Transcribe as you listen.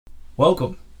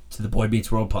Welcome to the Boy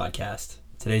Meets World podcast.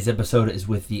 Today's episode is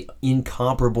with the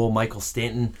incomparable Michael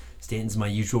Stanton. Stanton's my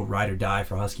usual ride or die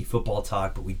for Husky football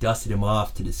talk, but we dusted him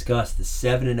off to discuss the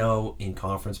 7-0 in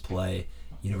conference play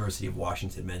University of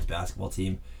Washington men's basketball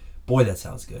team. Boy, that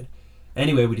sounds good.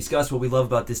 Anyway, we discussed what we love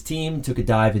about this team, took a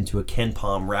dive into a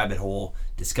KenPom rabbit hole,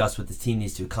 discussed what this team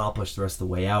needs to accomplish the rest of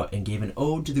the way out, and gave an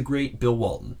ode to the great Bill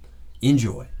Walton.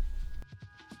 Enjoy.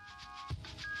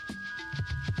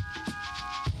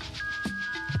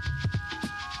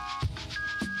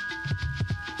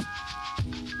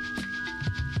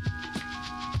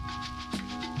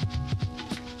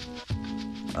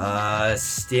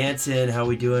 Stanton, how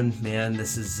we doing, man?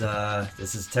 This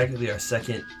is technically our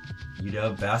second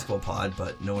UW basketball pod,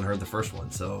 but no one heard the first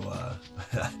one, so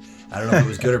I don't know if it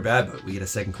was good or bad, but we get a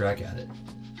second crack at it.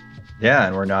 Yeah,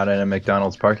 and we're not in a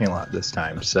McDonald's parking lot this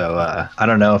time, so I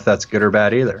don't know if that's good or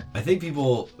bad either. I think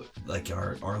people, like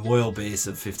our loyal base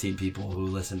of 15 people who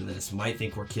listen to this, might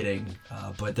think we're kidding,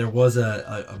 but there was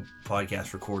a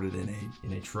podcast recorded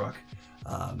in a truck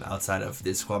outside of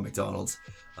this Squad McDonald's.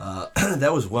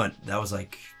 That was what? That was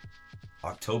like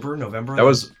October, November? That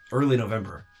was early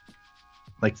November.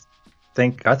 I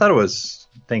thought it was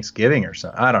Thanksgiving or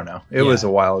something. I don't know. It was a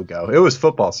while ago. It was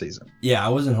football season. Yeah, I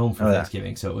wasn't home for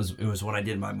Thanksgiving, so it was when I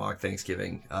did my mock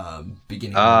Thanksgiving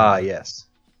beginning. Yes.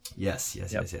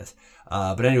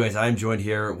 But anyways, I'm joined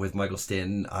here with Michael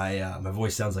Stanton. My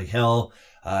voice sounds like hell.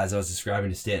 As I was describing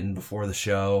to Stanton before the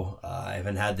show, I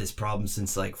haven't had this problem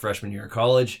since like freshman year of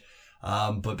college.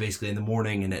 But basically in the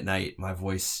morning and at night, my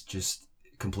voice just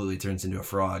completely turns into a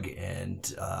frog,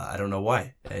 and I don't know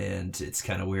why. And it's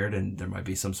kind of weird, and there might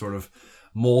be some sort of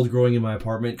mold growing in my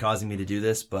apartment causing me to do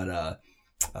this, but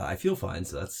I feel fine,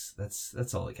 so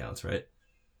that's all that counts, right?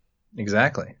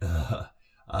 Exactly.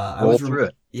 Roll through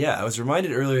it. Yeah, I was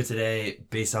reminded earlier today,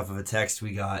 based off of a text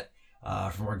we got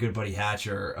from our good buddy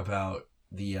Hatcher about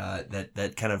the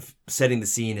that kind of setting the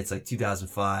scene. It's like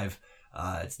 2005.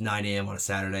 It's 9 a.m. on a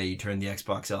Saturday. You turn the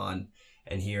Xbox on,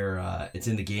 and here it's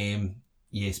in the game,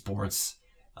 EA Sports.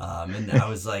 And I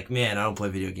was like, man, I don't play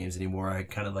video games anymore. I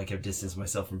kind of like have distanced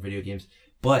myself from video games.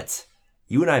 But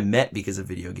you and I met because of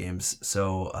video games,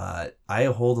 so I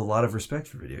hold a lot of respect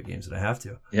for video games, and I have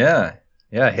to. Yeah,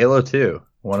 Halo 2,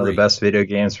 one of the best video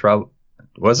games.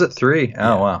 Was it 3?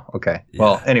 Oh, wow. Okay. Yeah.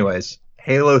 Well, anyways,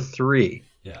 Halo 3.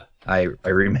 Yeah. I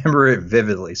remember it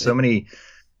vividly. So many.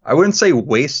 I wouldn't say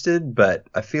wasted, but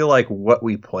I feel like what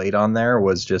we played on there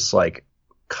was just like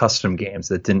custom games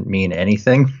that didn't mean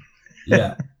anything.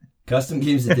 Yeah. Custom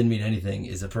games that didn't mean anything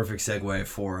is a perfect segue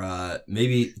for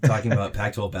maybe talking about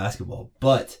Pac-12 basketball.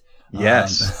 But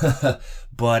yes.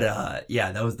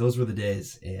 Yeah, those were the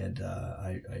days, and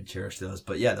I cherish those.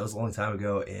 But yeah, that was a long time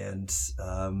ago, and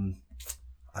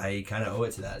I kind of owe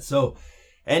it to that. So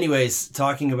anyways,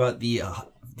 talking about the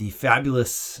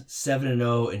fabulous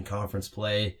 7-0 in conference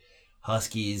play,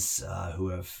 Huskies, who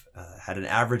have had an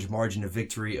average margin of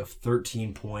victory of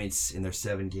 13 points in their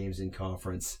 7 games in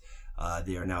conference.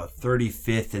 They are now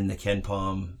 35th in the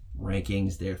KenPom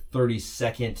rankings. They're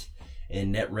 32nd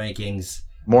in net rankings.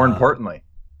 More importantly,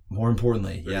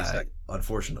 yeah,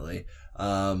 unfortunately.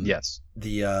 Yes.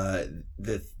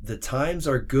 The times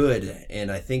are good,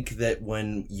 and I think that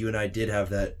when you and I did have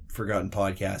that forgotten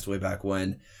podcast way back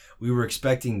when, we were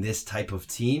expecting this type of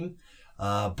team,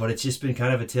 but it's just been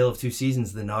kind of a tale of two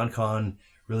seasons. The non-con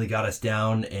really got us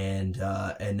down, and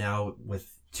now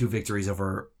with 2 victories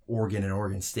over Oregon and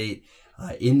Oregon State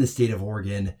in the state of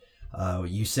Oregon.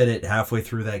 You said it halfway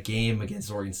through that game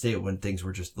against Oregon State when things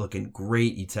were just looking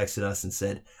great. You texted us and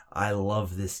said, "I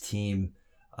love this team."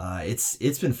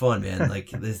 It's been fun, man. Like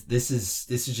this is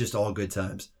just all good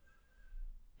times.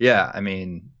 Yeah, I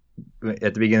mean,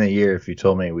 at the beginning of the year, if you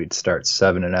told me we'd start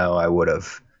 7-0, I would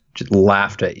have just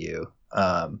laughed at you.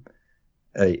 I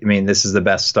mean, this is the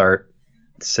best start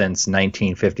since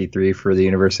 1953 for the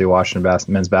University of Washington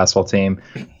men's basketball team.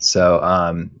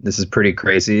 So this is pretty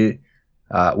crazy.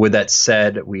 With that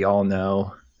said, we all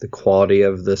know the quality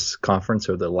of this conference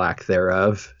or the lack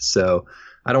thereof. So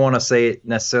I don't want to say it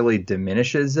necessarily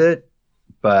diminishes it,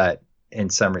 but in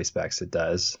some respects it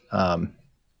does.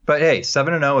 But hey,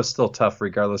 7-0 is still tough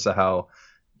regardless of how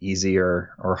easy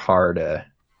or hard a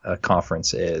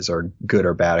conference is, or good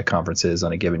or bad a conference is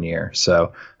on a given year.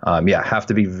 So have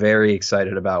to be very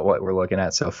excited about what we're looking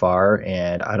at so far,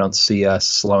 and I don't see us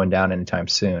slowing down anytime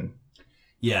soon.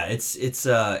 Yeah, it's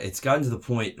gotten to the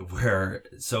point where,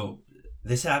 so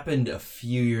this happened a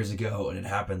few years ago, and it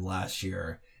happened last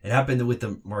year. It happened with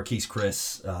the Marquise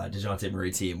Chris DeJounte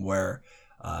Murray team, where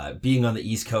being on the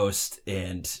East Coast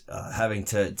and having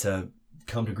to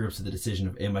come to grips with the decision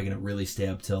of, am I going to really stay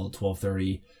up till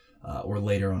 12:30 or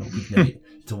later on a weeknight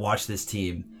to watch this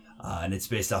team. And it's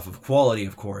based off of quality,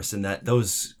 of course, and that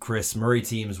those Chris Murray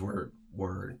teams were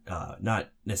not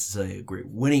necessarily a great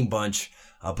winning bunch,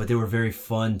 but they were very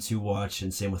fun to watch,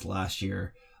 and same with last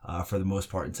year for the most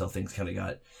part until things kind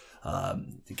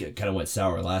of went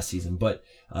sour last season. But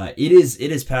it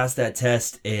is past that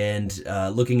test, and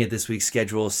looking at this week's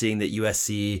schedule, seeing that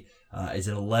USC is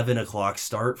an 11 o'clock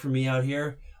start for me out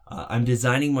here, I'm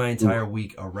designing my entire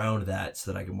week around that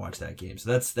so that I can watch that game.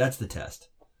 So that's the test.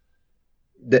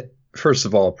 First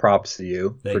of all, props to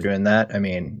you for doing that. I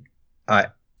mean,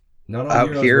 out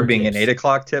here being an 8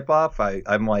 o'clock tip off,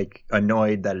 I'm like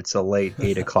annoyed that it's a late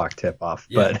 8 o'clock tip off.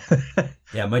 Yeah. But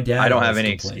yeah, my dad. I don't have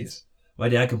any complains. excuse. My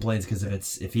dad complains because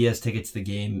if he has tickets to the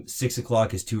game, 6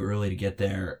 o'clock is too early to get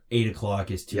there. 8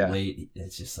 o'clock is too late.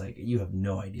 It's just like, you have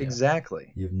no idea.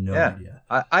 Exactly. You have no idea.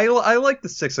 I like the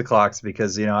 6 o'clocks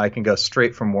because, I can go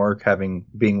straight from work,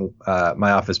 being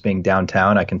my office being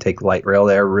downtown. I can take light rail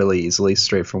there really easily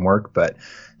straight from work. But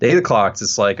the 8 o'clocks,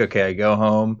 it's like, okay, I go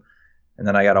home and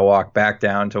then I got to walk back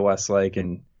down to Westlake,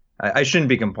 and I shouldn't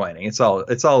be complaining. It's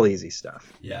all easy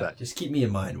stuff. Yeah, but just keep me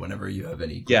in mind whenever you have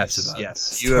any questions about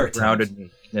Yes, you have grounded me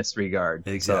in this regard.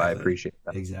 Exactly. So I appreciate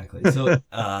that. Exactly. So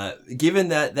given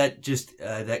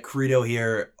that credo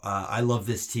here, I love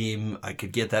this team. I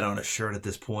could get that on a shirt at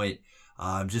this point.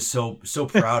 I'm just so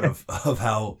proud of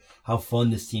how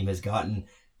fun this team has gotten,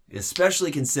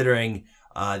 especially considering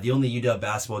the only UW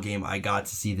basketball game I got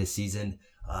to see this season.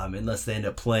 Unless they end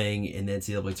up playing in the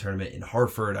NCAA tournament in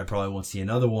Hartford, I probably won't see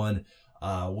another one,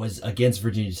 was against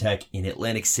Virginia Tech in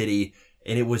Atlantic City.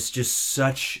 And it was just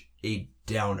such a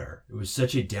downer. It was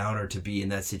such a downer to be in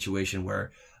that situation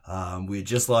where we had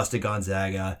just lost to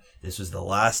Gonzaga. This was the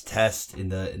last test in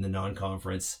the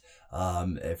non-conference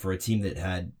for a team that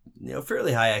had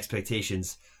fairly high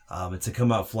expectations. And to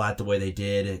come out flat the way they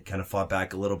did, it kind of fought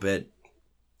back a little bit.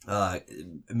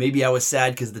 Maybe I was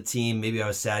sad because of the team. Maybe I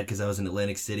was sad because I was in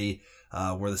Atlantic City,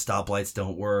 where the stoplights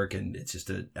don't work and it's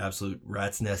just an absolute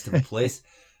rat's nest of a place.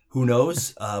 Who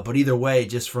knows? But either way,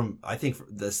 I think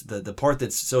the part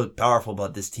that's so powerful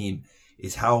about this team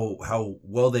is how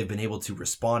well they've been able to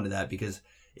respond to that. Because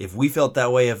if we felt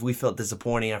that way, if we felt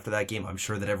disappointing after that game, I'm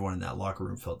sure that everyone in that locker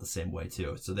room felt the same way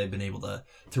too. So they've been able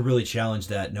to really challenge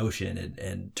that notion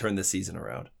and turn the season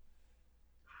around.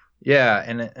 Yeah,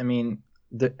 and I mean,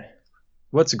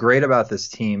 what's great about this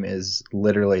team is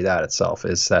literally that itself,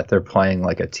 is that they're playing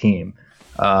like a team.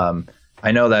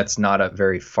 I know that's not a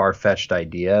very far-fetched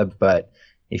idea, but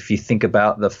if you think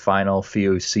about the final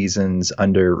few seasons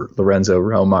under Lorenzo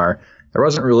Romar, there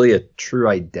wasn't really a true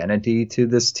identity to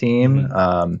this team.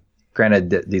 Mm-hmm.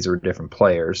 Granted, these were different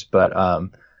players, but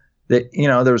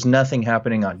there was nothing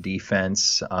happening on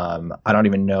defense. I don't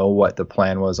even know what the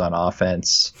plan was on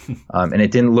offense. And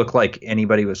it didn't look like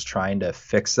anybody was trying to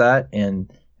fix that.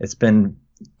 And it's been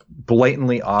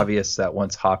blatantly obvious that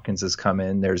once Hopkins has come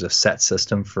in, there's a set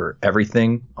system for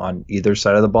everything on either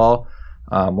side of the ball.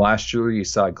 Last year, you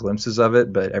saw glimpses of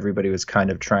it, but everybody was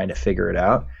kind of trying to figure it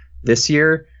out. This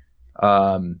year,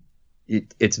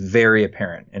 it's very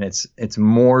apparent, and it's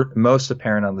most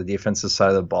apparent on the defensive side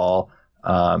of the ball.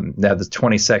 They have the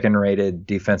 22nd rated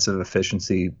defensive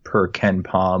efficiency per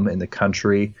KenPom in the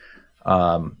country,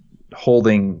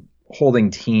 holding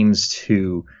teams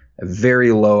to a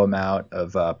very low amount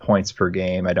of points per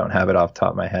game. I don't have it off the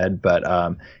top of my head,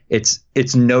 but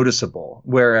it's noticeable.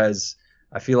 Whereas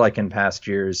I feel like in past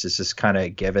years, it's just kind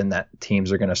of given that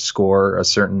teams are going to score a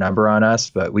certain number on us,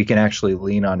 but we can actually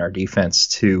lean on our defense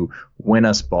to win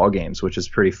us ball games, which is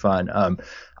pretty fun.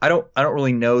 I don't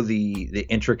really know the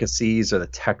intricacies or the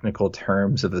technical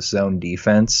terms of the zone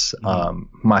defense.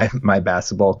 My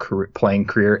basketball playing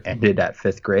career ended at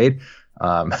 5th grade.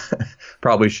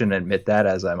 Probably shouldn't admit that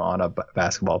as I'm on a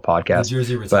basketball podcast. The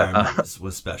jersey retirement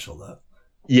was special though.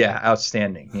 Yeah,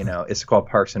 outstanding. It's called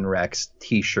Parks and Rec's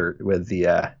T-shirt with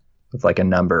like a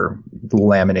number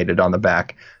laminated on the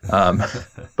back.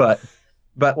 But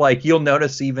like you'll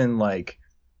notice even like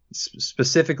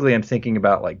specifically, I'm thinking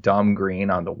about like Dom Green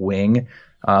on the wing.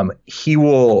 He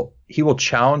will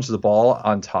challenge the ball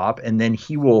on top, and then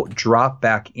he will drop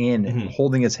back in,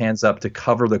 holding his hands up to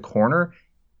cover the corner.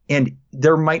 And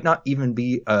there might not even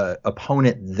be a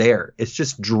opponent there. It's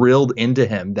just drilled into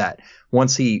him that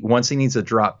once he needs to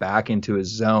drop back into his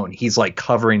zone, he's like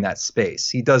covering that space.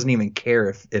 He doesn't even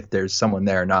care if there's someone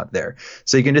there or not there.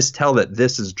 So you can just tell that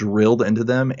this is drilled into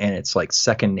them, and it's like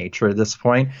second nature at this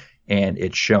point, and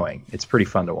it's showing. It's pretty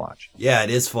fun to watch. Yeah, it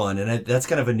is fun, and that's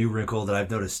kind of a new wrinkle that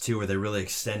I've noticed too, where they really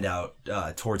extend out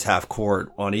towards half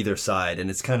court on either side, and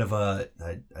it's kind of I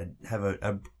have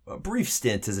a brief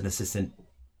stint as an assistant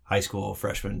high school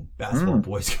freshman basketball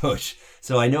boys coach.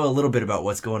 So I know a little bit about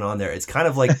what's going on there. It's kind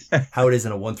of like how it is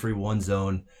in a 1-3-1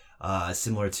 zone,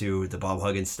 similar to the Bob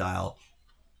Huggins style,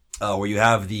 where you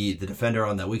have the defender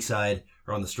on the weak side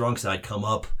or on the strong side come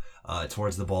up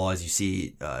towards the ball, as you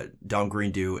see Dom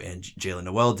Green do and Jalen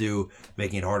Noel do,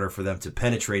 making it harder for them to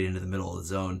penetrate into the middle of the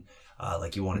zone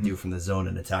like you want to do from the zone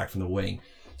and attack from the wing.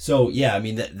 So, yeah, I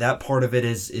mean, that part of it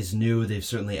is new. They've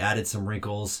certainly added some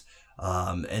wrinkles.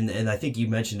 And I think you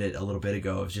mentioned it a little bit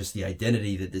ago of just the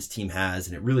identity that this team has,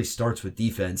 and it really starts with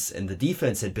defense. And the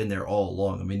defense had been there all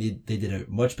along. I mean, they did a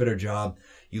much better job.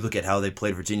 You look at how they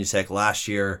played Virginia Tech last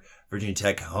year. Virginia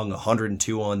Tech hung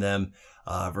 102 on them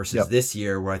versus this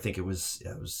year, where I think it was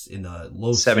in the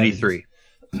low 73.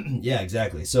 70s. Yeah,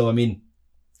 exactly. So, I mean,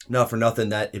 not for nothing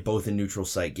that both in neutral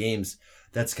site games,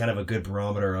 that's kind of a good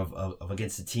barometer of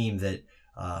against a team that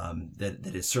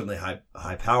is certainly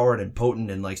high powered and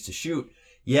potent and likes to shoot.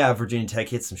 Yeah, Virginia Tech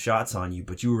hit some shots on you,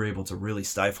 but you were able to really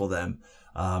stifle them.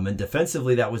 And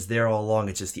defensively, that was there all along.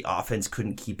 It's just the offense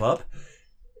couldn't keep up.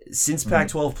 Since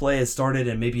Pac-12 play has started,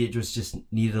 and maybe it was just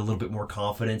needed a little bit more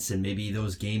confidence, and maybe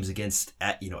those games against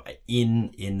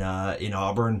in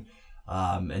Auburn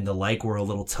and the like were a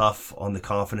little tough on the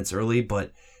confidence early,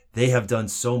 but they have done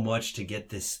so much to get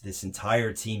this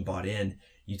entire team bought in.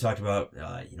 You talked about,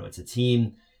 it's a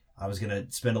team. I was going to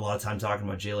spend a lot of time talking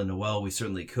about Jalen Noel. We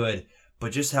certainly could.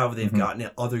 But just how they've gotten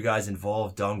other guys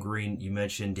involved. Dom Green, you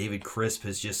mentioned. David Crisp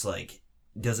has just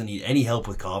doesn't need any help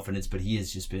with confidence, but he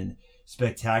has just been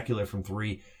spectacular from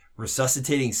three.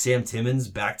 Resuscitating Sam Timmons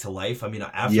back to life. I mean,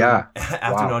 after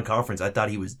non-conference, I thought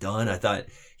he was done. I thought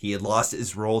he had lost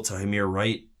his role to Hamir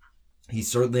Wright. He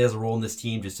certainly has a role in this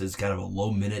team, just as kind of a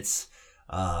low minutes,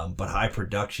 but high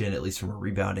production, at least from a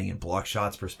rebounding and block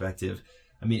shots perspective.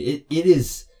 I mean, it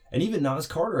is, and even Nas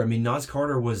Carter. I mean, Nas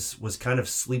Carter was kind of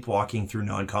sleepwalking through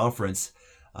non-conference,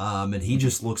 and he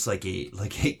just looks like a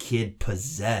kid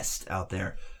possessed out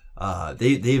there.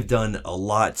 They've done a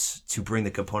lot to bring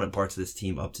the component parts of this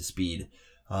team up to speed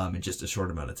in just a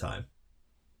short amount of time.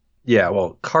 Yeah,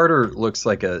 well, Carter looks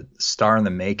like a star in the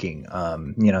making.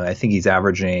 I think he's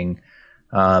averaging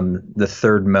the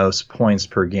third most points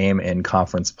per game in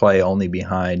conference play, only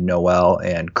behind Noel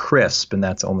and Crisp, and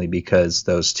that's only because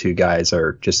those two guys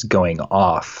are just going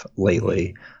off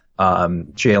lately.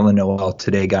 Jalen Noel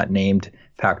today got named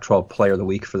Pac-12 Player of the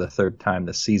Week for the third time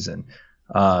this season.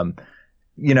 Jalen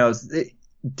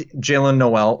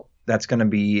Noel, he's going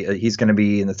to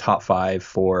be in the top 5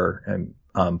 for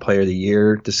Player of the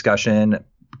Year discussion.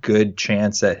 Good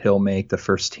chance that he'll make the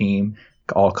first team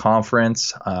all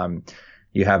conference.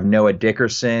 You have Noah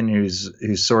Dickerson, who's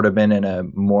sort of been in a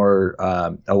more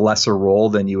a lesser role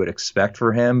than you would expect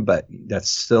for him, but that's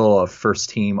still a first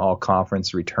team all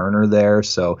conference returner there.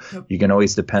 So you can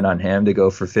always depend on him to go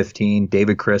for 15.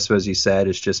 David Crisp, as you said,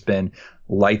 has just been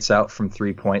lights out from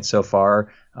 3-point so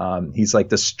far. He's like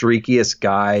the streakiest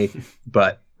guy,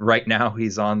 but right now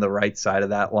he's on the right side of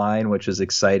that line, which is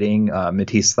exciting.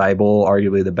 Matisse Thybulle,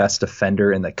 arguably the best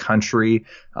defender in the country.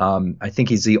 I think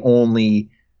he's the only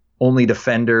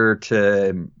defender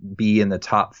to be in the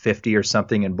top 50 or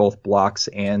something in both blocks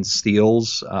and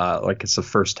steals. It's the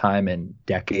first time in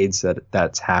decades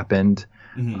that's happened.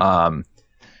 And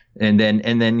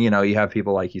then you have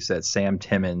people like you said, Sam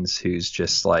Timmons, who's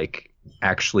just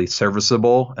actually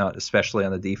serviceable, especially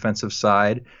on the defensive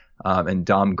side. And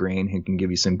Dom Green, who can give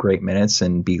you some great minutes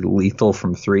and be lethal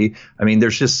from 3. I mean,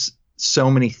 there's just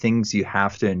so many things you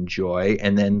have to enjoy.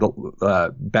 And then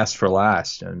the best for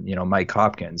last, and Mike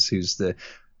Hopkins, who's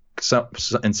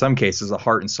in some cases the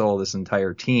heart and soul of this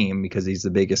entire team because he's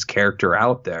the biggest character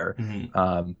out there.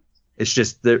 It's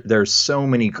just there's so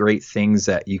many great things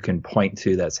that you can point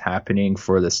to that's happening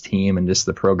for this team and just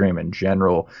the program in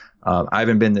general. I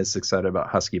haven't been this excited about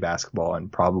Husky basketball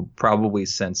and probably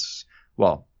since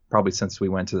we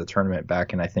went to the tournament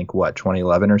back in, I think,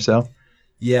 2011 or so.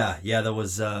 Yeah, that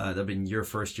was that'd been your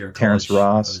first year of college. Terrence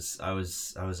Ross. I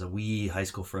was a wee high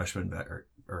school freshman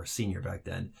or senior back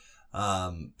then.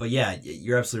 But yeah,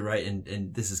 you're absolutely right,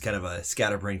 and this is kind of a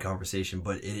scatterbrain conversation,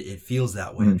 but it feels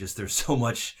that way. Just there's so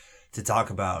much to talk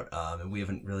about, and we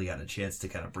haven't really gotten a chance to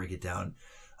kind of break it down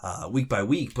week by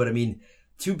week. But I mean,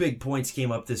 2 big points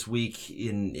came up this week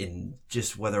in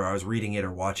just whether I was reading it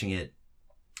or watching it,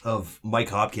 of Mike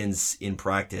Hopkins in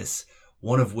practice.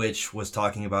 One of which was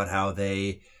talking about how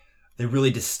they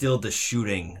really distilled the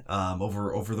shooting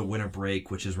over the winter break,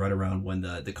 which is right around when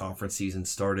the conference season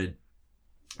started,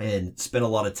 and spent a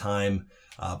lot of time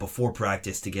before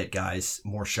practice to get guys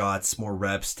more shots, more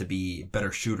reps, to be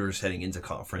better shooters heading into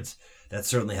conference. That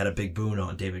certainly had a big boon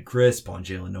on David Crisp, on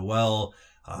Jalen Noel.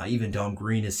 Even Dom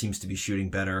Green seems to be shooting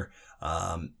better.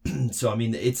 So I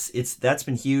mean, that's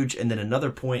been huge. And then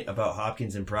another point about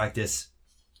Hopkins in practice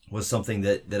was something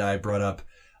that I brought up,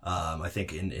 I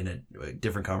think in a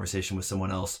different conversation with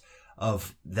someone else,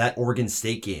 of that Oregon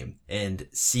State game and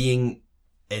seeing,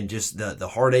 and just the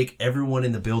heartache. Everyone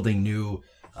in the building knew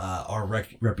our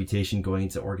reputation going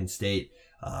into Oregon State,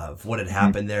 of what had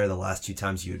happened there the last 2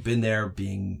 times you had been there,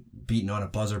 being beaten on a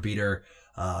buzzer beater,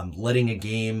 letting a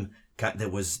game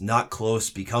that was not close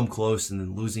become close and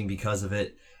then losing because of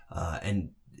it. And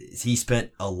he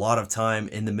spent a lot of time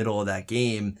in the middle of that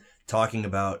game talking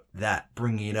about that,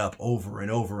 bringing it up over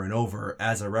and over and over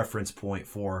as a reference point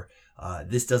for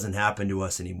this doesn't happen to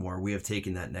us anymore. We have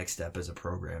taken that next step as a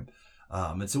program.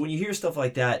 And so when you hear stuff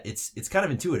like that, it's kind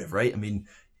of intuitive, right? I mean,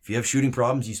 if you have shooting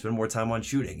problems, you spend more time on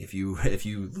shooting. If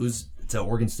you lose to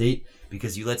Oregon State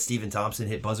because you let Stephen Thompson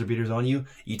hit buzzer beaters on you,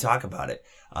 you talk about it.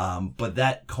 But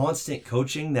that constant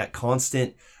coaching, that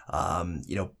constant,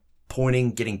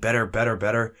 pointing, getting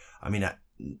better. I mean,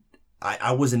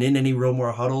 I wasn't in any real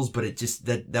more huddles, but it just,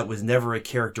 that was never a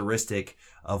characteristic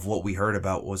of what we heard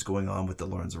about what was going on with the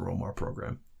Lorenzo Romar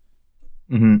program.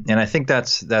 Mm-hmm. And I think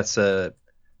it's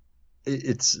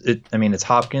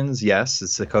Hopkins. Yes.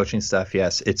 It's the coaching stuff.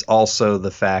 Yes. It's also the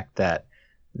fact that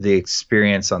the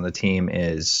experience on the team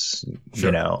is,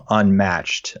 Sure.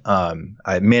 Unmatched.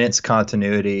 Minutes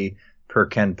continuity per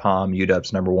KenPom,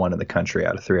 UW's number 1 in the country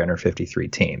out of 353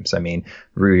 teams. I mean,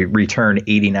 return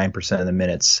 89% of the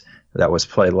minutes that was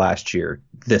played last year,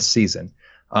 this season.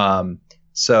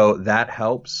 So that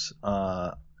helps.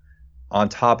 On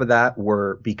top of that,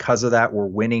 we're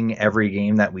winning every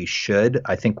game that we should.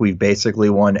 I think we've basically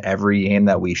won every game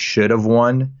that we should have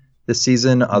won this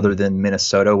season, other than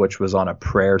Minnesota, which was on a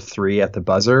prayer 3 at the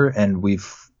buzzer. And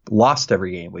we've lost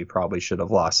every game we probably should have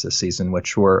lost this season,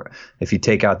 which were, if you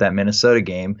take out that Minnesota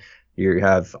game, you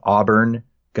have Auburn,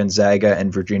 Gonzaga,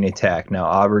 and Virginia Tech. Now,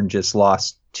 Auburn just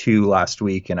lost 2 last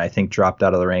week and I think dropped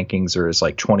out of the rankings, or is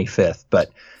like 25th.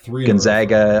 But 3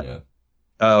 Gonzaga, yeah.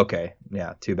 Oh, okay.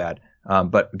 Yeah, too bad.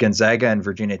 But Gonzaga and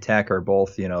Virginia Tech are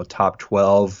both, top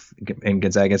 12, in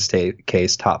Gonzaga's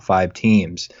case, top 5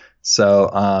 teams.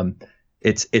 So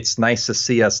it's nice to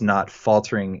see us not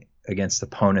faltering against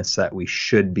opponents that we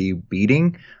should be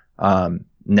beating.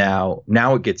 Now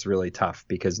it gets really tough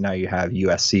because now you have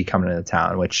USC coming into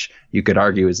town, which you could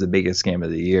argue is the biggest game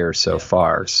of the year so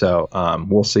far. So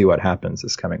we'll see what happens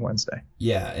this coming Wednesday.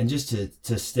 Yeah, and just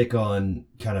to stick on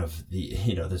kind of the,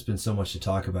 there's been so much to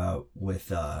talk about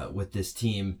with this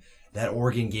team. That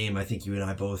Oregon game, I think you and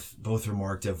I both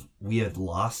remarked of, we had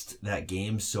lost that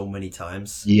game so many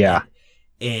times. Yeah.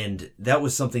 And that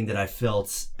was something that I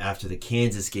felt after the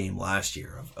Kansas game last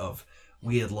year of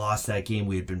we had lost that game.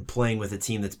 We had been playing with a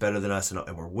team that's better than us,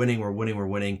 and we're winning.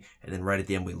 And then right at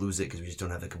the end, we lose it because we just don't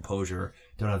have the composure,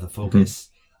 don't have the focus.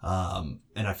 And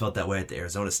I felt that way at the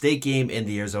Arizona State game and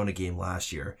the Arizona game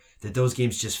last year, that those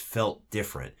games just felt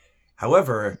different.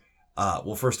 However,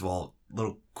 first of all,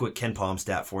 little quick KenPom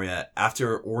stat for you.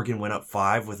 After Oregon went up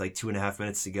 5 with like 2.5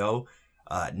 minutes to go,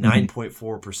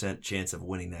 9.4% chance of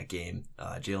winning that game.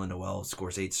 Jalen Noel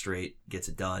scores 8 straight, gets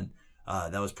it done.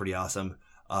 That was pretty awesome.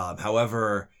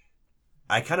 However,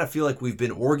 I kind of feel like we've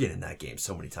been Oregon in that game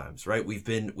so many times, right? We've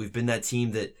been that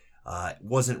team that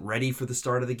wasn't ready for the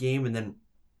start of the game and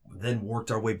then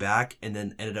worked our way back and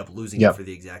then ended up losing it for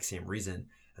the exact same reason.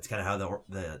 That's kind of how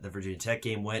the Virginia Tech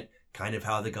game went, kind of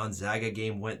how the Gonzaga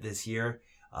game went this year.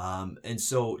 And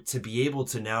so to be able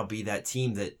to now be that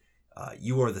team that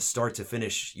you are the start to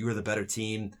finish, you are the better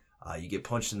team, you get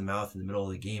punched in the mouth in the middle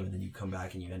of the game and then you come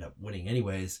back and you end up winning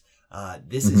anyways.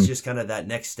 This is just kind of that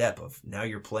next step of, now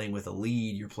you're playing with a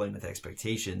lead, you're playing with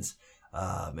expectations.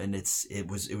 And it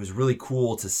was really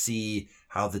cool to see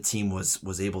how the team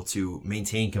was able to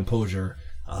maintain composure.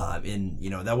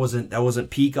 That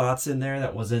wasn't peak Autzen there.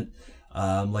 That wasn't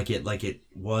like it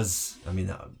was. I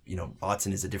mean,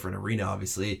 Autzen is a different arena,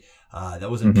 obviously. That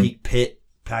wasn't peak Pitt,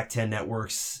 Pac-10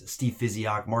 Networks, Steve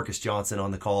Physiok, Marcus Johnson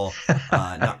on the call.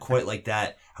 Not quite like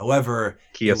that. However,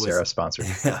 Kyocera sponsor.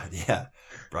 Yeah,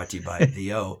 brought to you by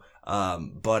the O.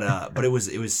 But it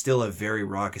was still a very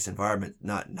raucous environment,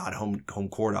 not home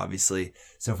court, obviously.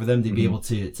 So for them to be able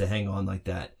to hang on like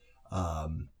that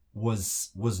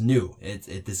was new.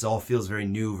 This all feels very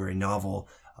new, very novel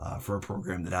for a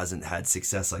program that hasn't had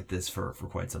success like this for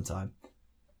quite some time.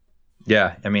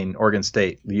 Yeah, I mean, Oregon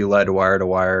State, you led wire to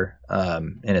wire,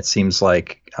 and it seems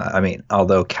like,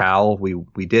 although Cal,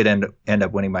 we did end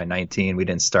up winning by 19. We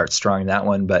didn't start strong in that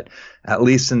one, but at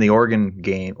least in the Oregon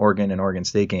and Oregon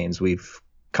State games, we've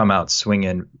come out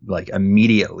swinging like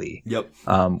immediately. Yep.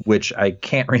 Which I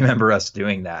can't remember us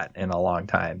doing that in a long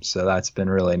time. So that's been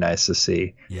really nice to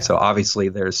see. Yeah. So obviously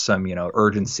there's some,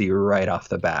 urgency right off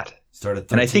the bat. Started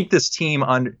 13. And I think this team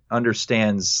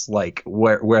understands like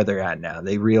where they're at now.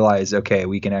 They realize, okay,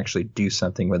 we can actually do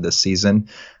something with this season.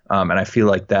 And I feel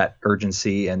like that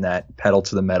urgency and that pedal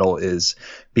to the metal is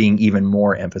being even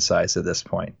more emphasized at this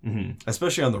point. Mm-hmm.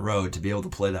 Especially on the road, to be able to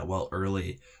play that well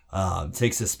early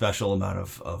takes a special amount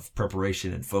of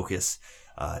preparation and focus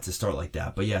to start like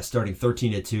that. But yeah, starting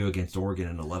 13-2 against Oregon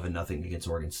and 11-0 against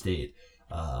Oregon State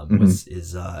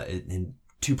is in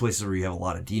two places where you have a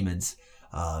lot of demons.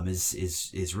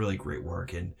 Is really great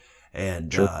work,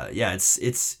 and Sure. Yeah,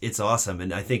 it's awesome.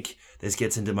 And I think this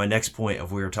gets into my next point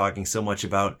of we were talking so much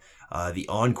about the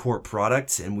on-court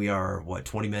product, and we are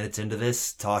 20 minutes into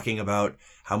this talking about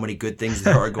how many good things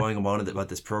there are going on about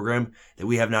this program that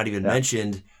we have not even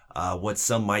mentioned. What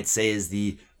some might say is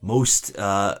the most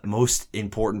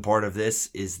important part of this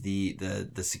is the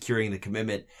securing the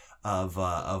commitment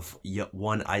of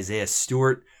one Isaiah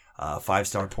Stewart.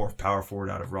 5-star power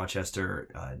forward out of Rochester,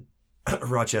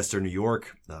 New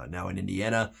York, now in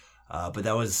Indiana. But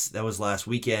that was last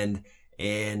weekend,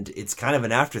 and it's kind of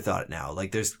an afterthought now.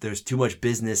 Like there's too much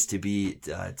business to be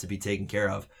taken care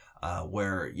of.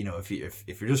 Where if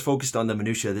you're just focused on the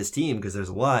minutia of this team, because there's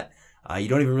a lot, you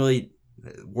don't even really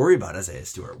worry about Isaiah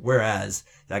Stewart. Whereas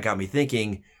that got me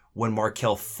thinking when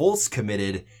Markelle Fultz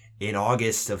committed in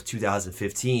August of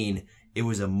 2015. It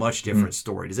was a much different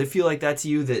story. Does it feel like that to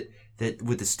you, that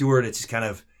with the Stewart, it's just kind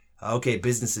of, okay,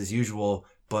 business as usual,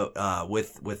 but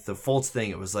with the Fultz thing,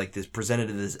 it was like this presented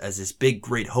as this big,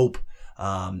 great hope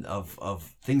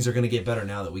of things are going to get better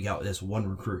now that we got this one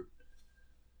recruit?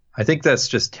 I think that's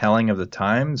just telling of the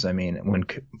times. I mean, when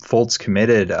Fultz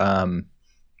committed, I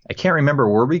can't remember,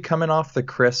 were we coming off the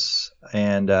Chris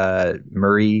and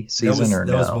Murray season or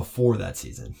no? That was before that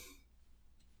season.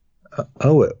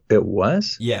 It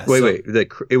was? Yeah. Wait.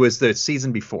 It was the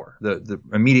season before, the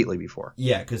immediately before.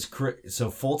 Yeah, because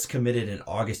Fultz committed in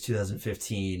August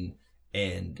 2015,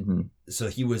 and so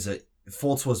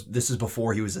this is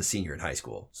before he was a senior in high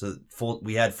school. So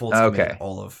we had Fultz commit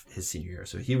all of his senior year.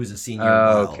 So he was a senior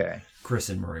while Chris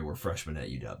and Murray were freshmen at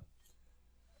UW.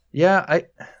 Yeah,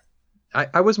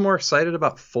 I was more excited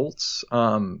about Fultz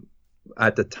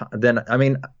at the time. Then I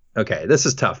mean. Okay, this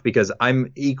is tough because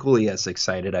I'm equally as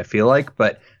excited, I feel like,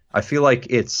 but I feel like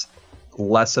it's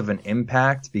less of an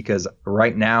impact because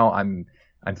right now I'm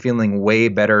feeling way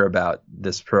better about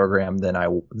this program than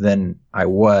I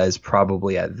was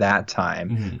probably at that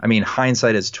time. Mm-hmm. I mean,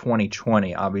 hindsight is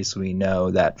 2020. Obviously, we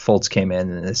know that Fultz came in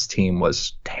and this team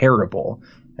was terrible.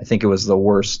 I think it was the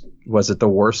worst. Was it the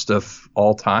worst of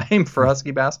all time for Husky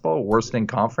basketball? Worst in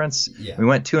conference? Yeah. We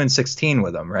went 2-16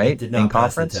 with them, right? It did not in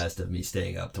pass conference? the test of me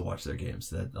staying up to watch their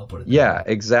games. I'll put it that Yeah, way.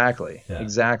 exactly. Yeah.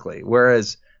 Exactly.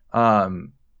 Whereas,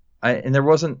 and there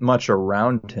wasn't much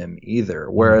around him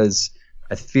either. Whereas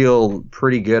I feel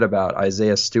pretty good about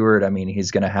Isaiah Stewart. I mean,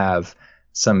 he's going to have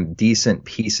some decent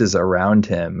pieces around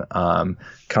him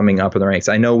coming up in the ranks.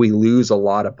 I know we lose a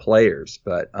lot of players,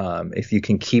 but if you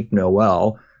can keep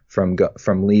Noel from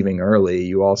leaving early,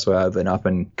 you also have an up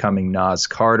and coming Nas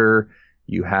Carter.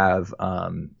 You have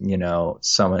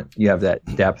someone. You have that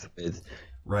depth with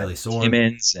Riley Sorn,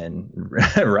 Timmons and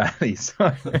Riley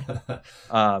Sorn.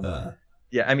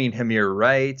 Yeah, I mean Hamir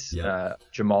Wright,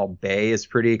 Jamal Bay is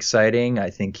pretty exciting. I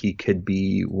think he could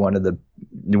be one of the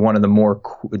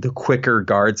the quicker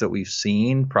guards that we've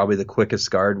seen, probably the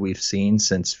quickest guard we've seen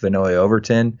since Vinoy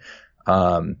Overton.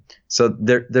 So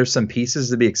there's some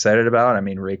pieces to be excited about. I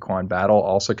mean, Raekwon Battle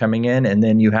also coming in, and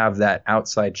then you have that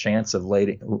outside chance of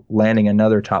landing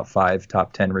another top 5,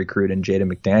 top 10 recruit in Jada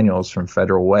McDaniels from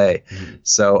Federal Way. Mm-hmm.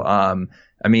 So,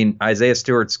 I mean, Isaiah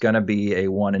Stewart's going to be a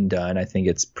one and done. I think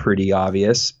it's pretty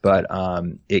obvious, but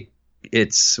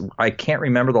it's I can't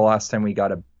remember the last time we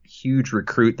got a huge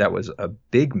recruit that was a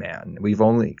big man. We've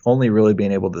only really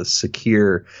been able to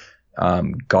secure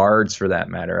guards for that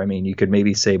matter. I mean, you could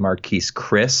maybe say Marquise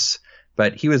Chris,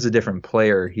 but he was a different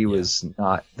player. He was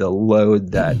not the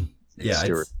load that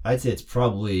Stewart. I'd say it's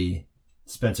probably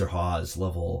Spencer Hawes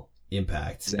level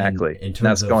impact. Exactly. In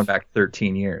terms that's going back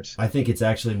 13 years. I think it's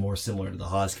actually more similar to the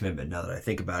Hawes commitment now that I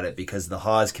think about it, because the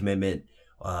Hawes commitment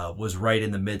was right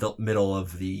in the middle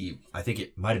of I think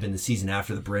it might have been the season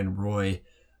after the Brandon Roy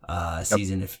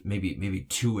season, if maybe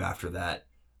 2 after that.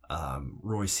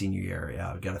 Roy's senior year.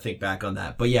 Yeah, I've got to think back on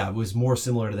that. But yeah, it was more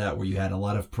similar to that, where you had a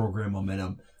lot of program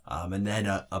momentum and then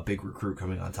a big recruit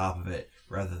coming on top of it,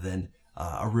 rather than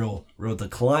a real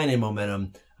decline in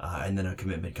momentum and then a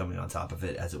commitment coming on top of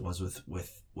it, as it was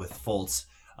with Fultz.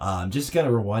 Just to kind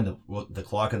of rewind the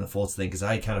clock on the Fultz thing, because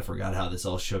I kind of forgot how this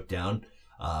all shook down.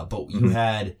 But you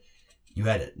had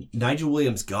Nigel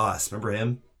Williams-Goss. Remember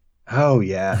him? Oh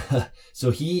yeah.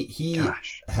 So he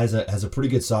has a pretty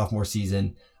good sophomore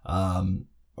season,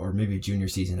 or maybe a junior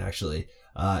season actually,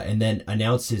 and then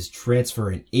announced his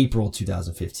transfer in April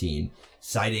 2015,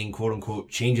 citing quote unquote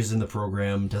changes in the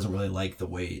program. Doesn't really like the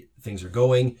way things are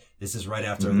going. This is right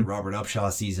after the Robert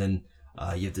Upshaw season.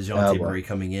 You have DeJounte Murray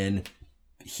coming in.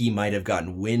 He might have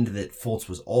gotten wind that Fultz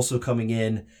was also coming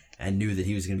in and knew that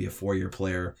he was going to be a 4-year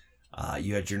player.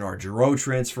 You had Gennard Giroux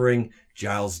transferring,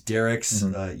 Giles Derricks,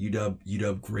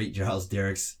 UW great Giles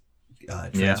Derricks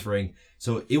transferring. Yeah.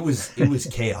 So it was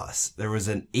chaos. There was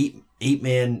an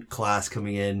eight-man class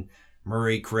coming in: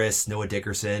 Murray, Chris, Noah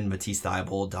Dickerson, Matisse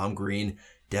Thybulle, Dom Green,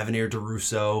 Devonair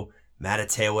DeRusso, Matt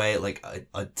Atewe, like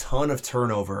a ton of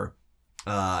turnover.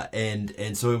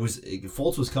 And so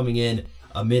Fultz was coming in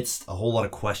amidst a whole lot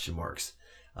of question marks.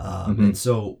 And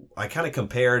so I kind of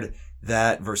compared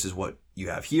that versus what you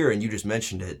have here, and you just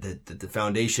mentioned it, that the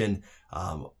foundation,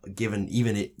 given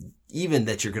even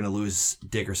that you're going to lose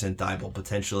Dickerson, Thybulle,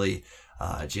 potentially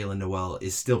Jalen Noel,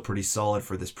 is still pretty solid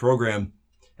for this program.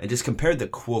 And just compared the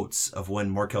quotes of when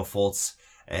Markelle Fultz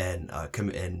and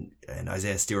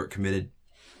Isaiah Stewart committed.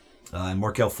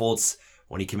 Markelle Fultz,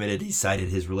 when he committed, he cited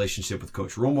his relationship with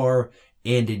Coach Romar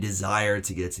and a desire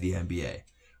to get to the NBA,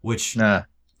 which I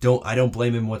don't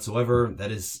blame him whatsoever.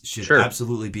 That should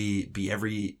absolutely be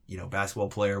every basketball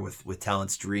player with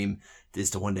talent's dream is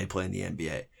to one day play in the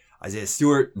NBA. Isaiah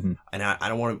Stewart, and I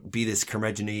don't want to be this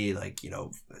curmudgeon-y,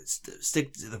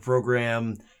 stick to the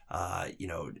program,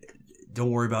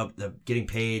 don't worry about getting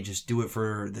paid, just do it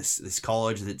for this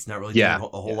college that's not really doing a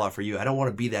whole lot for you. I don't want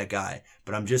to be that guy,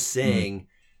 but I'm just saying,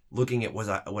 looking at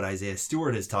what Isaiah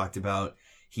Stewart has talked about,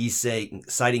 he's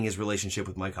citing his relationship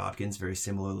with Mike Hopkins very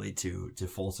similarly to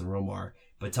Fultz and Romar,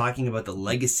 but talking about the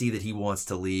legacy that he wants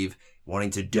to leave,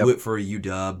 wanting to do it for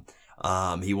UW.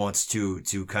 He wants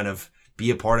to kind of be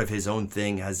a part of his own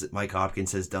thing, as Mike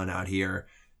Hopkins has done out here.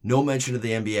 No mention of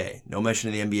the NBA. No mention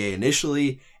of the NBA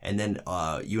initially, and then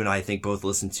you and I think both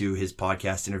listened to his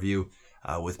podcast interview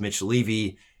with Mitch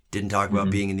Levy. Didn't talk about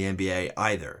being in the NBA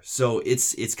either. So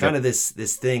it's kind of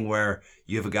this thing where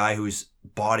you have a guy who's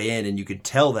bought in, and you can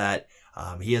tell that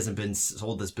he hasn't been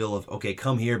sold this bill of, okay,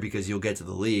 come here because you'll get to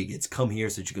the league. It's come here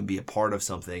so that you can be a part of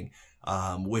something,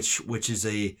 which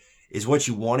is what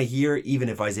you want to hear. Even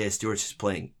if Isaiah Stewart's just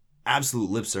playing absolute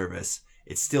lip service,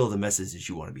 it's still the message that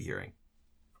you want to be hearing.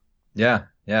 Yeah,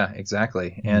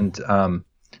 exactly. And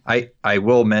I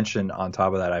will mention on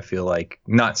top of that, I feel like,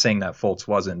 not saying that Fultz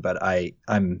wasn't, but I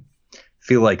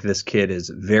feel like this kid is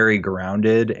very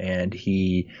grounded, and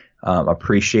he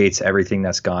appreciates everything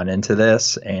that's gone into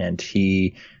this. And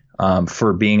he,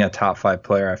 for being a top 5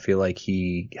 player, I feel like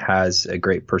he has a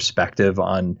great perspective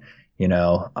on,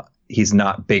 he's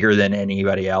not bigger than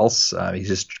anybody else. He's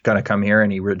just going to come here,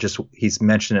 and he's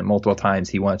mentioned it multiple times.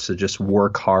 He wants to just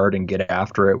work hard and get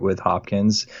after it with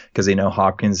Hopkins, because they know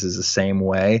Hopkins is the same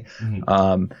way.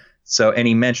 And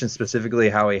he mentioned specifically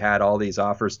how he had all these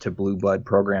offers to blue blood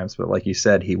programs, but like you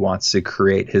said, he wants to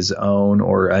create his own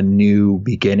or a new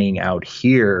beginning out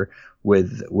here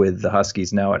with the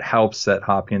Huskies. Now, it helps that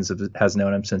Hopkins has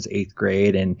known him since 8th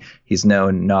grade, and he's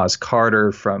known Nas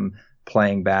Carter from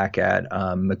playing back at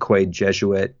McQuaid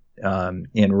Jesuit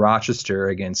in Rochester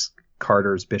against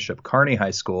Carter's Bishop Kearney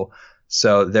High School.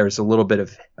 So there's a little bit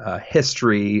of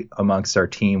history amongst our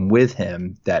team with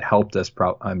him that helped us.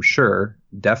 I'm sure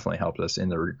definitely helped us in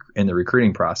the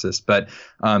recruiting process. But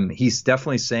he's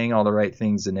definitely saying all the right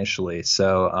things initially.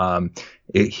 So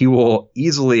he will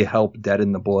easily help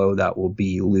deaden the blow that will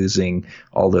be losing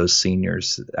all those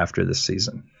seniors after this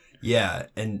season. Yeah,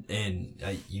 and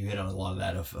you hit on a lot of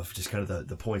that of just kind of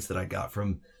the points that I got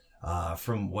from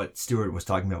what Stewart was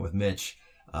talking about with Mitch.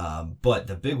 But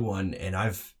the big one, and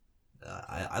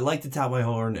I like to tap my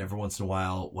horn every once in a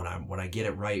while when I get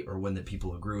it right, or when the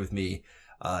people agree with me.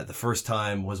 The first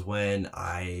time was when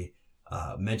I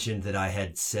mentioned that I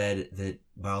had said that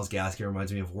Myles Gaskin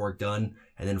reminds me of Warrick Dunn,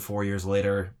 and then 4 years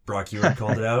later, Brock Ewart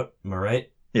called it out. Am I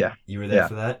right? Yeah. You were there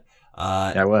for that?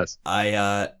 I was.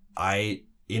 I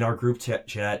in our group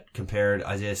chat compared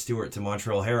Isaiah Stewart to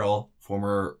Montreal Harrell,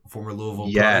 former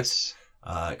Louisville product,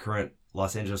 current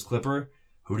Los Angeles Clipper.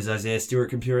 Who does Isaiah Stewart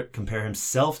compare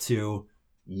himself to?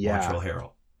 Montreal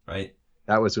Harrell, right?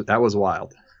 That was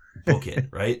wild. Book it,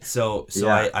 right? So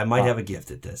I might have a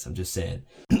gift at this. I'm just saying.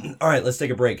 All right, let's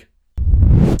take a break.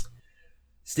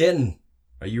 Stanton,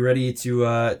 are you ready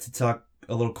to talk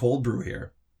a little cold brew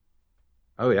here?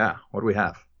 Oh yeah. What do we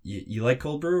have? You like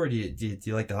cold brew, or do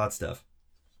you like the hot stuff?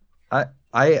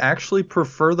 I actually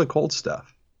prefer the cold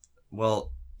stuff,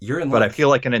 Well, you're in but I luck. feel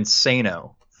like an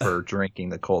insano for drinking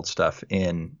the cold stuff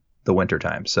in the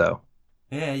wintertime. So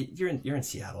Yeah, you're in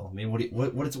Seattle. I mean,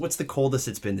 what's the coldest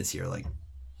it's been this year? Like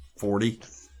 40?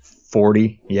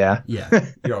 40, yeah. Yeah,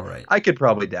 you're all right. I could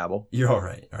probably dabble. You're all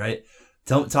right. All right.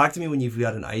 Talk to me when you've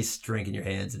got an ice drink in your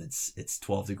hands and it's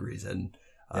 12 degrees and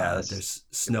there's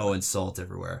snow and salt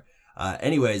everywhere.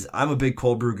 Anyways, I'm a big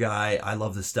cold brew guy. I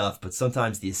love the stuff, but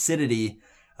sometimes the acidity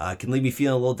can leave me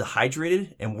feeling a little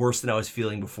dehydrated and worse than I was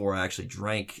feeling before I actually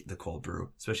drank the cold brew,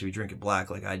 especially if you drink it black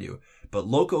like I do. But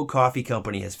Loco Coffee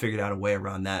Company has figured out a way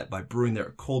around that by brewing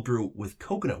their cold brew with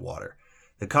coconut water.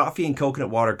 The coffee and coconut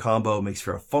water combo makes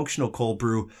for a functional cold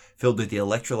brew filled with the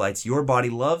electrolytes your body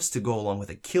loves to go along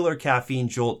with a killer caffeine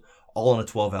jolt, all in a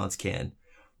 12-ounce can.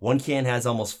 One can has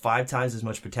almost 5 times as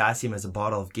much potassium as a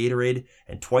bottle of Gatorade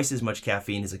and twice as much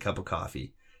caffeine as a cup of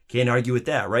coffee. Can't argue with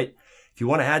that, right? If you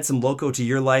want to add some Loco to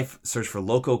your life, search for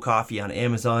Loco Coffee on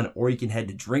Amazon, or you can head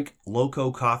to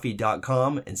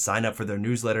drinklococoffee.com and sign up for their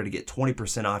newsletter to get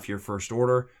 20% off your first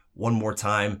order. One more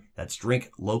time, that's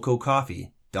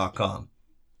drinklococoffee.com.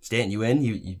 Stan, you in?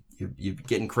 You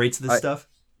getting crates of this stuff?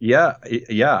 Yeah.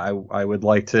 I would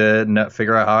like to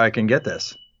figure out how I can get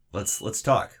this. Let's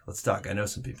talk. I know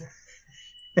some people.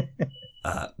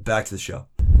 Back to the show.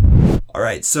 All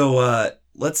right, so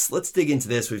let's dig into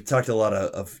this. We've talked a lot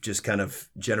of just kind of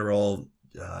general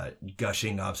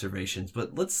gushing observations,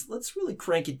 but let's really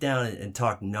crank it down and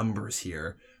talk numbers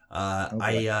here.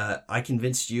 Okay. I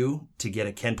convinced you to get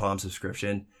a KenPom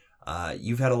subscription.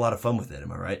 You've had a lot of fun with it,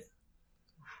 am I right?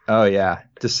 Oh, yeah.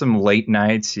 Just some late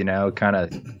nights, kind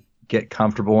of get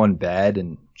comfortable in bed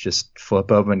and just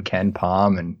flip open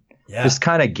KenPom and just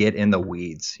kind of get in the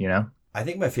weeds, I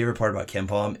think my favorite part about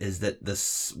KenPom is that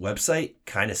this website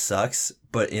kind of sucks,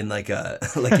 but in I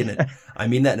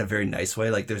mean that in a very nice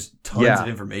way. Like there's tons of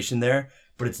information there,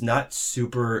 but it's not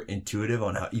super intuitive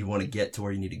on how you want to get to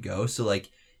where you need to go. So like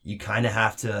you kind of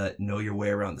have to know your way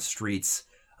around the streets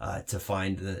to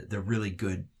find the really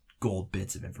good gold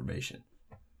bits of information.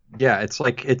 Yeah, it's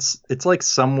like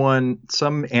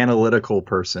some analytical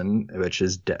person, which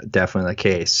is definitely the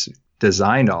case,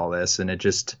 designed all this, and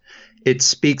it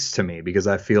speaks to me because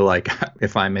I feel like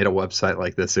if I made a website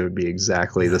like this, it would be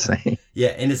exactly the same. Yeah,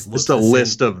 and it's just a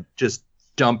list of just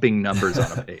dumping numbers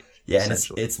on a page. Yeah, and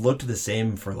it's looked the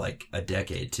same for like a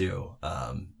decade too.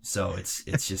 So it's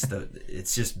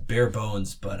just bare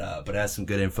bones, but it has some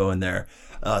good info in there.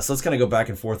 So let's kind of go back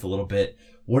and forth a little bit.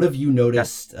 What have you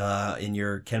noticed in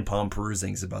your KenPom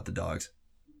perusings about the dogs?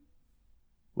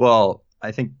 Well,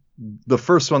 I think the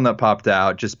first one that popped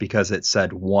out, just because it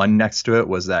said 1 next to it,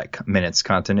 was that minutes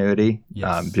continuity.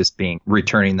 Yes. Just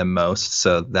returning the most.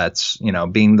 So that's,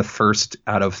 being the first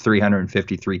out of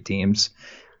 353 teams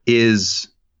is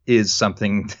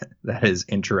something that is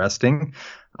interesting.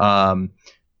 I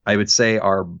would say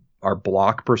our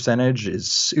block percentage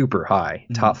is super high,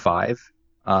 top 5.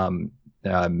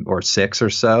 Or 6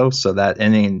 or so. So that,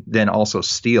 and then also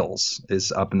steals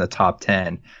is up in the top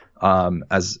 10.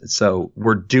 So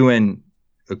we're doing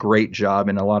a great job,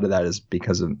 and a lot of that is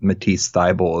because of Matisse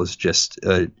Thybulle is just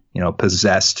a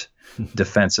possessed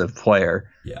defensive player.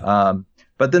 Yeah.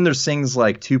 But then there's things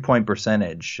like 2-point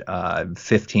percentage,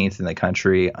 15th in the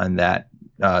country on that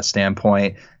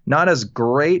standpoint. Not as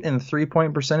great in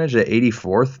 3-point percentage at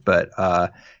 84th, but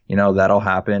that'll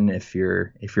happen if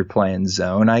you're playing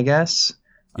zone, I guess.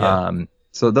 Yeah.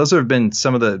 So those have been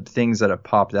some of the things that have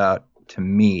popped out to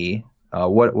me.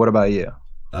 What about you?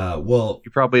 Well,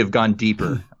 you probably have gone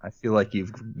deeper. I feel like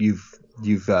you've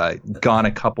gone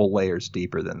a couple layers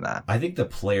deeper than that. I think the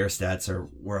player stats are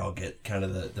where I'll get kind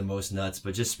of the most nuts.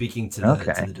 But just speaking to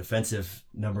the defensive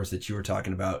numbers that you were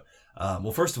talking about.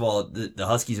 Well, first of all, the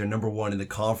Huskies are number 1 in the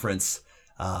conference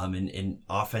in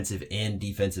offensive and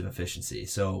defensive efficiency.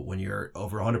 So when you're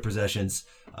over 100 possessions,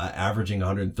 averaging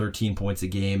 113 points a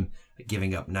game,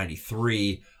 giving up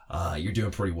 93, you're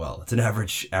doing pretty well. It's an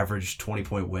average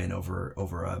 20-point win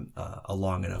over a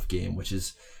long enough game, which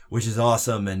is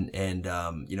awesome. And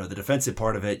the defensive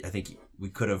part of it, I think we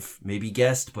could have maybe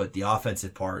guessed, but the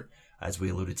offensive part, as we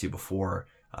alluded to before,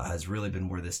 has really been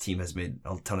where this team has made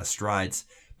a ton of strides.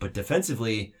 But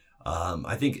defensively,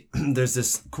 I think there's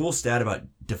this cool stat about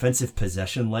defensive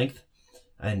possession length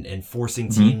and forcing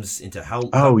teams into how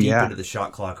deep into the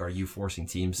shot clock are you forcing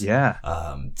teams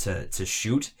to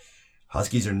shoot.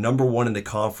 Huskies are number 1 in the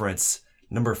conference,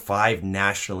 number 5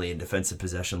 nationally in defensive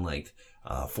possession length,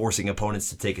 forcing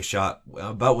opponents to take a shot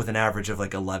about with an average of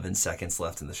like 11 seconds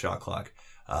left in the shot clock,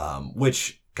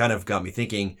 which kind of got me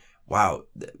thinking, wow,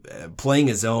 playing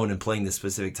a zone and playing this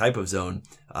specific type of zone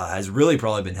has really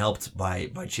probably been helped by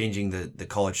changing the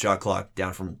college shot clock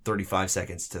down from 35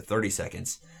 seconds to 30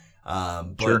 seconds.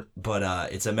 But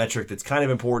it's a metric that's kind of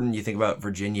important. You think about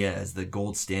Virginia as the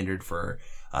gold standard for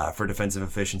defensive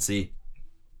efficiency.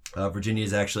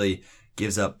 Virginia actually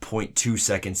gives up 0.2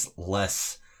 seconds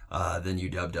less than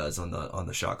UW does on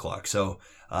the shot clock. So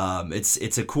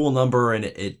it's a cool number, and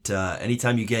it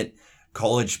anytime you get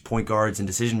college point guards and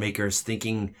decision makers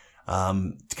thinking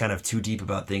kind of too deep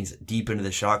about things deep into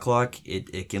the shot clock,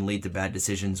 it can lead to bad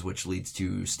decisions, which leads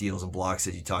to steals and blocks,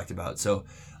 as you talked about. So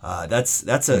that's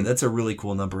a really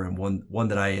cool number, and one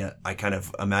that I kind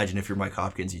of imagine if you're Mike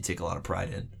Hopkins, you take a lot of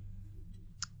pride in.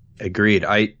 Agreed.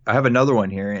 I have another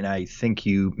one here, and I think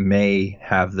you may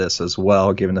have this as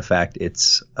well, given the fact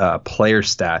it's player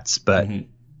stats. But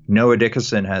Noah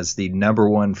Dickerson has the number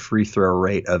one free throw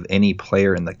rate of any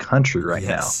player in the country right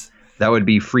now. That would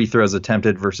be free throws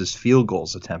attempted versus field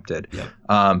goals attempted.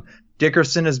 Yep.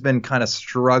 Dickerson has been kind of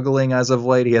struggling as of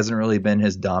late. He hasn't really been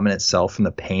his dominant self in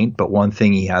the paint, but one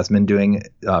thing he has been doing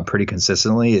pretty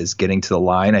consistently is getting to the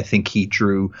line. I think he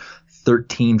drew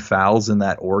 13 fouls in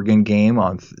that Oregon game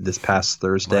on this past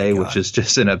Thursday, which is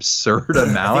just an absurd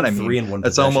amount. I mean,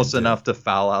 that's almost enough to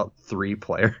foul out 3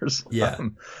 players.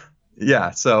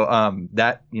 Yeah. So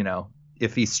that,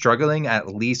 if he's struggling, at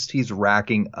least he's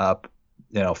racking up,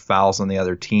 fouls on the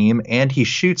other team, and he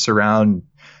shoots around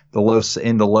the low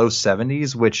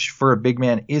 70s, which for a big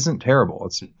man isn't terrible.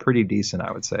 It's pretty decent,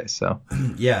 I would say. So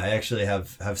yeah, I actually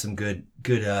have some good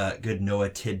Noah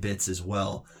tidbits as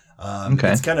well.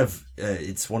 It's kind of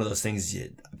it's one of those things.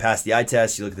 You pass the eye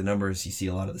test, you look at the numbers, you see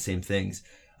a lot of the same things.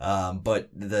 But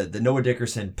the Noah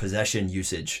Dickerson possession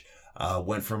usage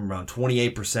went from around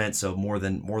 28%, so more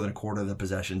than a quarter of the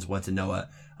possessions went to Noah,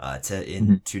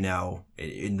 to now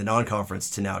in the non-conference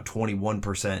to now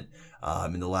 21%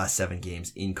 in the last 7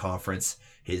 games in conference.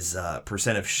 His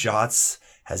percent of shots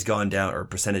has gone down, or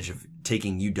percentage of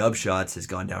taking UW shots has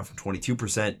gone down from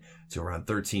 22% to around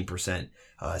 13%.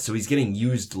 So he's getting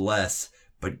used less,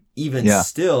 but even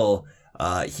still,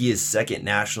 he is second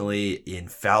nationally in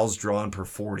fouls drawn per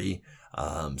 40.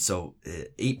 So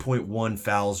 8.1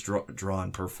 fouls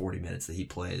drawn per 40 minutes that he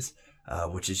plays,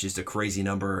 which is just a crazy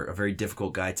number, a very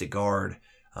difficult guy to guard,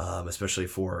 especially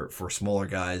for smaller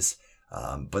guys.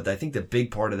 But I think the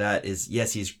big part of that is,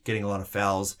 yes, he's getting a lot of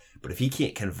fouls, but if he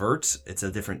can't convert, it's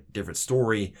a different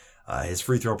story. His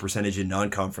free throw percentage in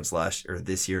non-conference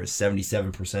this year is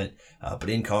 77%, but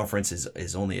in conference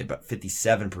is only about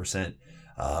 57%.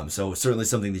 So certainly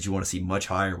something that you want to see much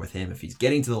higher with him. If he's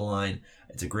getting to the line,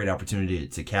 it's a great opportunity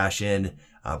to cash in.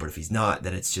 But if he's not,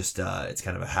 then it's just it's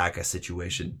kind of a hack-a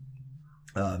situation.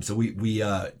 So we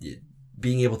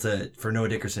being able for Noah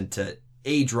Dickerson to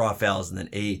A, draw fouls, and then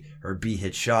A or B,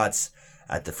 hit shots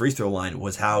at the free throw line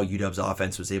was how UW's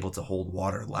offense was able to hold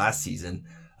water last season.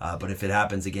 But if it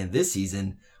happens again this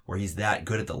season, where he's that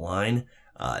good at the line,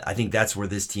 I think that's where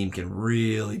this team can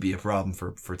really be a problem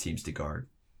for teams to guard.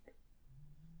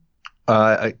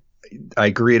 I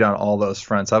agreed on all those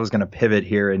fronts. I was going to pivot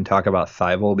here and talk about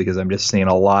Thybulle, because I'm just seeing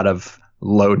a lot of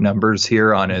low numbers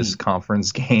here on his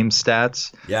conference game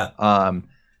stats. Yeah.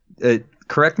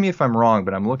 Correct me if I'm wrong,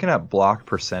 but I'm looking at block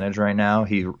percentage right now.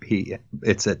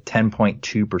 It's at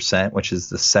 10.2%, which is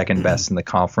the second best in the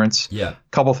conference. Yeah.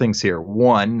 Couple things here.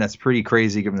 One, that's pretty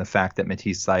crazy given the fact that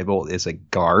Matisse Thybulle is a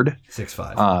guard.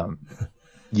 6'5".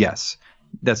 Yes.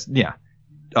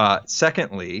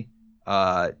 Secondly,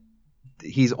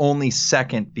 he's only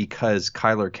second because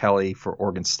Kyler Kelly for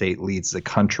Oregon State leads the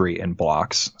country in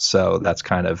blocks. So that's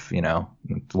kind of,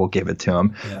 we'll give it to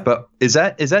him. Yeah. But is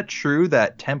that true,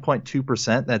 that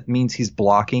 10.2%, that means he's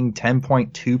blocking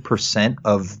 10.2%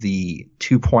 of the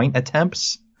 2-point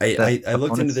attempts? I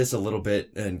looked into this a little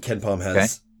bit, and KenPom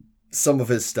has some of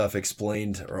his stuff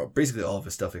explained, or basically all of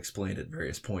his stuff explained at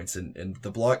various points. And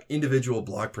the individual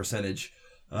block percentage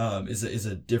is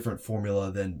a different formula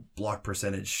than block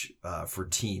percentage for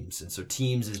teams. And so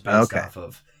teams is based off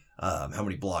of how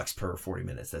many blocks per 40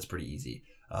 minutes. That's pretty easy.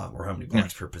 Or how many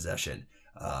blocks per possession.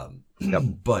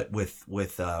 But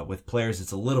with players,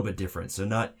 it's a little bit different. So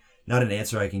not an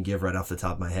answer I can give right off the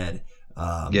top of my head.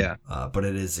 But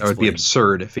it is. It would be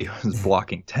absurd if he was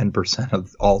blocking 10%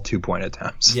 of all 2-point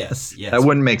attempts. Yes. That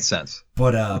wouldn't make sense.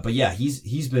 But yeah,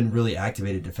 he's been really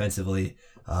activated defensively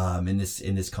in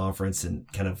this conference,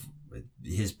 and kind of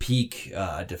his peak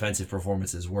defensive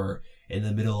performances were in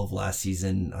the middle of last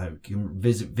season. I can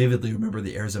vividly remember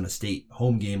the Arizona State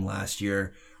home game last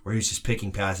year, where he was just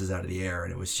picking passes out of the air,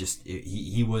 and it was just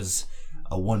he was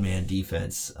a one-man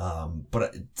defense.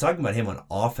 But talking about him on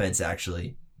offense,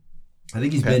 actually, I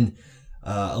think he's been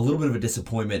A little bit of a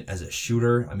disappointment as a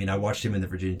shooter. I mean, I watched him in the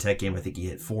Virginia Tech game. I think he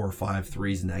hit 4 or 5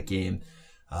 threes in that game.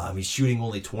 He's shooting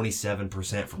only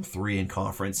 27% from 3 in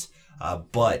conference.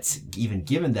 But even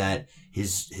given that,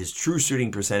 his true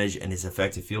shooting percentage and his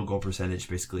effective field goal percentage,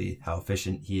 basically how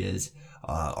efficient he is,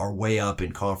 are way up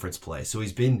in conference play. So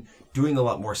he's been doing a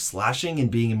lot more slashing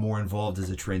and being more involved as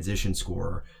a transition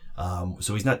scorer.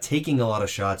 So he's not taking a lot of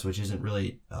shots, which isn't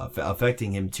really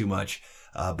affecting him too much.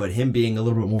 But him being a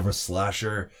little bit more of a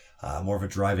slasher, more of a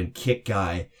drive and kick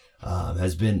guy,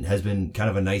 has been kind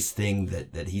of a nice thing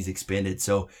that he's expanded.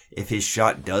 So if his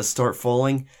shot does start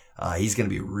falling, he's going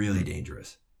to be really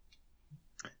dangerous.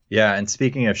 Yeah, and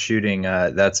speaking of shooting,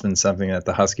 that's been something that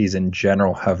the Huskies in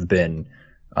general have been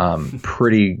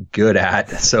pretty good at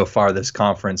so far this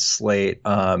conference slate.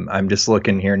 I'm just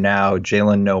looking here now,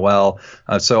 Jalen Noel.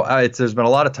 There's been a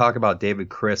lot of talk about David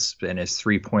Crisp and his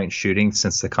 3-point shooting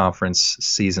since the conference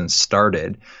season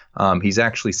started. He's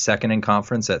actually second in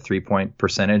conference at 3-point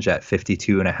percentage at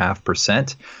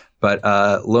 52.5%. But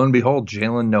lo and behold,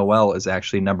 Jalen Noel is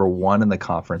actually number 1 in the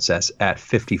conference at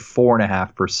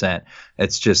 54.5%.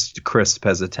 It's just Crisp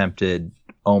has attempted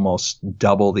almost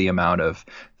double the amount of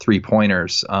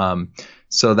 3-pointers.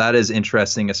 So that is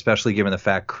interesting, especially given the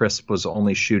fact Crisp was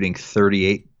only shooting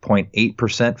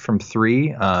 38.8% from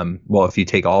 3. Well, if you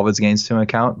take all of his games into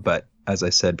account, but as I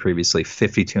said previously,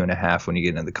 52.5 when you get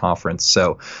into the conference.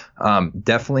 So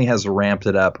definitely has ramped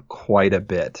it up quite a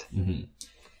bit. Mm-hmm.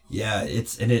 Yeah,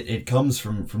 it comes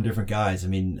from different guys. I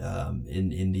mean,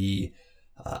 in the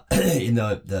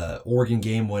Oregon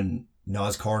game when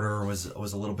Nas Carter was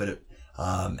a little bit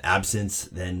absent,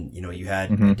 then you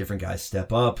had different guys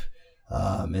step up,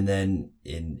 and then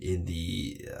in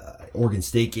the Oregon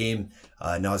State game,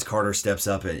 Nas Carter steps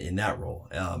up in that role,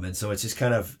 and so it's just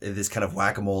kind of this kind of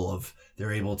whack-a-mole of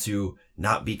they're able to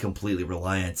not be completely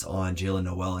reliant on Jalen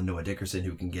Noel and Noah Dickerson,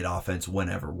 who can get offense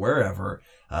whenever, wherever,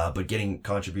 but getting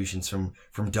contributions from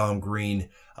Dom Green,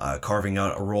 carving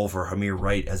out a role for Hamir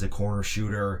Wright as a corner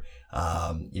shooter.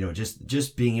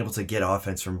 Just being able to get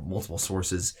offense from multiple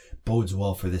sources bodes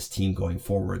well for this team going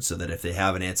forward, so that if they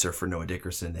have an answer for Noah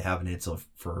Dickerson, they have an answer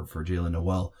for Jalen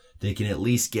Noel, they can at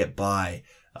least get by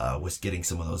with getting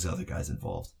some of those other guys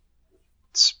involved.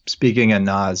 Speaking of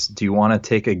Nas, do you want to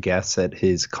take a guess at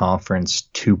his conference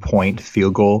 2-point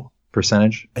field goal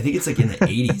percentage? I think it's like in the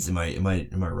 80s. Am I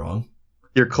wrong?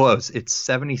 You're close. It's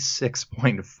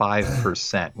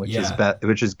 76.5%,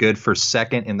 which is good for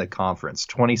second in the conference.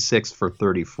 26 for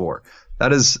 34.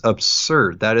 That is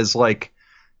absurd. That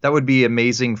would be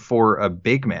amazing for a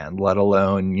big man, let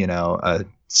alone a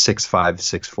 6'5",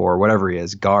 6'4", whatever he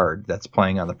is, guard that's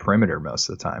playing on the perimeter most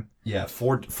of the time. Yeah,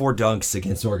 four dunks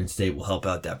against Oregon State will help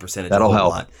out that percentage. That'll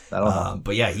help. Lot. That'll help.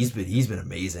 But yeah, he's been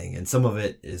amazing, and some of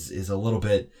it is a little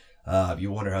bit.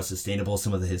 You wonder how sustainable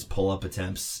some of his pull-up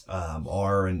attempts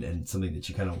are, and something that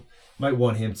you kind of might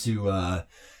want him to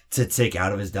take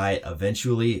out of his diet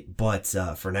eventually. But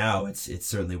for now, it's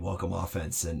certainly welcome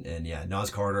offense, and yeah,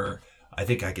 Nas Carter. I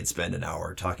think I could spend an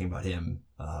hour talking about him.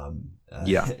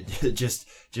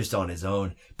 Just on his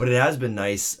own. But it has been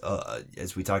nice,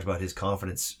 as we talked about his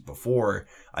confidence before.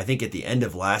 I think at the end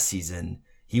of last season,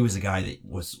 he was a guy that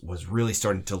was really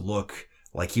starting to look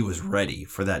like he was ready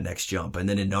for that next jump. And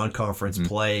then in non-conference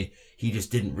play, he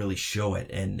just didn't really show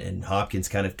it. And Hopkins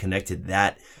kind of connected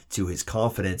that to his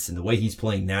confidence and the way he's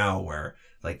playing now, where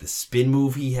like the spin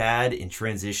move he had in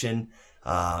transition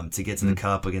to get to the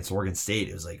cup against Oregon State,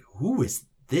 it was like, who is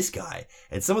this guy?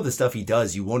 And some of the stuff he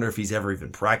does, you wonder if he's ever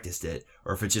even practiced it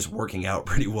or if it's just working out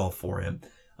pretty well for him.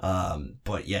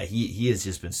 But yeah, he has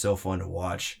just been so fun to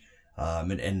watch.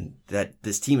 And that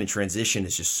this team in transition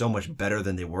is just so much better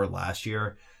than they were last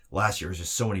year. Last year was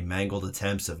just so many mangled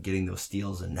attempts of getting those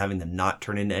steals and having them not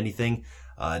turn into anything.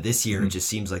 This year, it just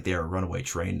seems like they're a runaway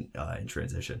train in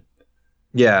transition.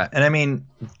 Yeah, and I mean,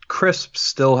 Crisp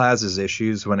still has his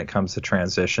issues when it comes to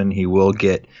transition. He will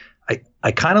get –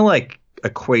 I kind of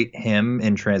equate him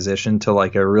in transition to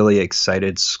like a really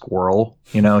excited squirrel.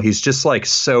 He's just like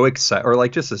so excited, or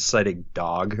like just a excited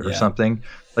dog or something.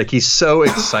 Like he's so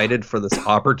excited for this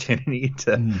opportunity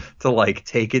to like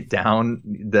take it down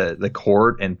the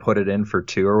court and put it in for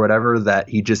 2 or whatever, that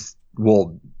he just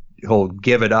he'll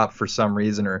give it up for some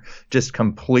reason, or just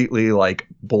completely like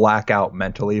black out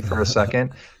mentally for a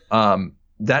second.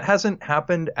 That hasn't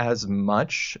happened as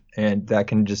much, and that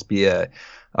can just be a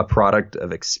product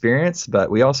of experience. But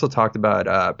we also talked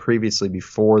about previously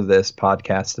before this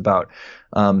podcast about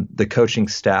the coaching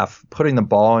staff putting the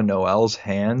ball in Noel's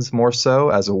hands more so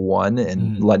as a 1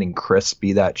 and letting Chris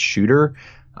be that shooter.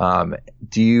 How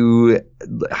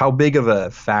big of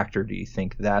a factor do you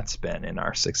think that's been in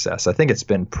our success? I think it's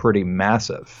been pretty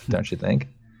massive, don't you think?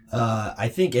 I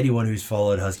think anyone who's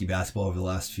followed Husky basketball over the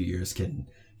last few years can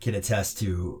attest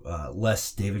to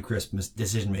less David Crisp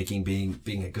decision making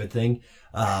being a good thing.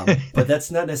 But that's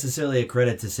not necessarily a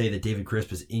credit to say that David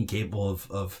Crisp is incapable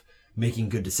of making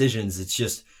good decisions. It's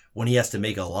just when he has to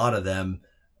make a lot of them,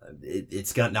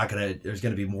 there's going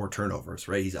to be more turnovers,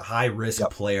 right? He's a high risk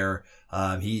player.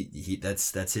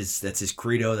 That's his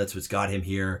credo. That's what's got him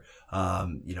here.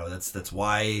 That's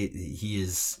why he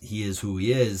is who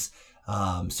he is.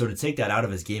 So to take that out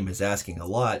of his game is asking a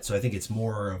lot. So I think it's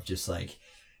more of just like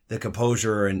the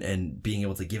composure and being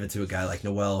able to give it to a guy like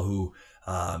Noel who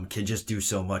can just do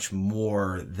so much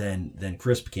more than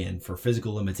Crisp can for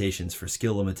physical limitations, for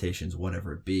skill limitations,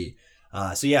 whatever it be.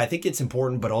 So yeah, I think it's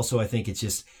important, but also I think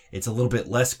it's a little bit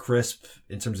less Crisp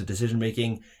in terms of decision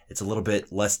making. It's a little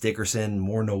bit less Dickerson,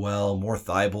 more Noel, more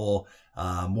Thybulle,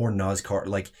 more Nazcar.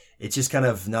 Like it's just kind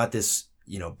of not this,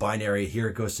 binary. Here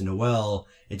it goes to Noel.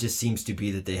 It just seems to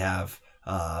be that they have,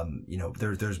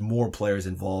 there's more players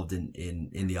involved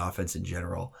in the offense in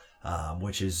general,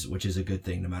 which is a good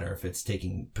thing, no matter if it's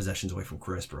taking possessions away from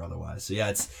Crisp or otherwise. So yeah,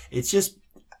 it's just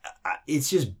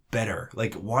better.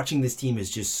 Like watching this team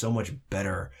is just so much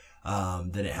better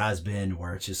than it has been,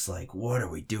 where it's just like, what are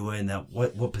we doing?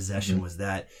 What possession was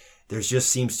that? There's just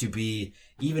seems to be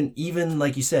even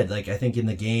like you said, like I think in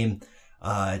the game,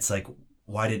 it's like,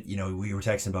 why did we were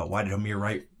texting about why did Hamir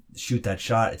Wright shoot that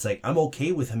shot? It's like I'm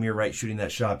okay with Hamir Wright shooting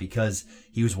that shot because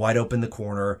he was wide open in the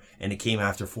corner and it came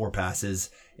after 4 passes,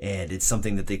 and it's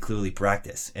something that they clearly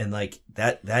practice, and like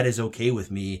that is okay with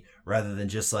me, rather than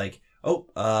just like,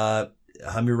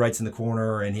 Hamir Wright's in the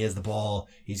corner and he has the ball,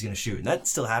 he's going to shoot. And that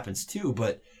still happens too,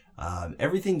 but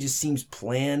everything just seems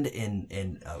planned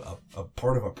and a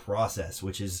part of a process,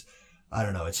 which is, I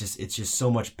don't know, it's just so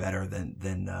much better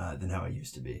than how it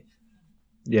used to be.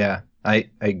 Yeah, I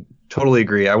totally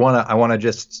agree. I want to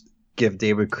just give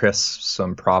David Crisp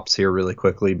some props here really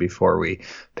quickly before we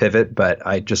pivot, but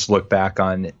I just look back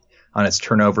on his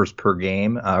turnovers per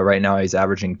game. Right now he's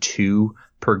averaging 2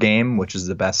 per game, which is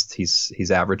the best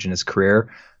he's averaged in his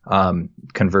career.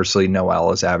 Conversely,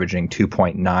 Noel is averaging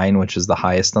 2.9, which is the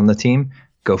highest on the team.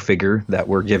 Go figure that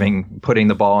we're putting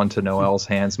the ball into Noel's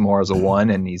hands more as a 1,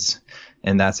 and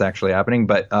that's actually happening.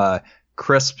 But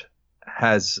Crisp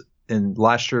in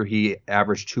last year he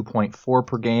averaged 2.4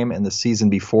 per game, and the season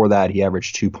before that he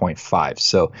averaged 2.5.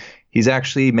 So he's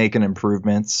actually making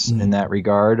improvements in that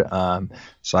regard.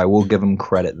 So I will give him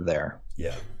credit there.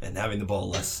 Yeah, and having the ball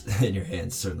less in your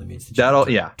hands certainly means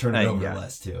that turn it over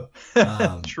less too.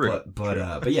 True.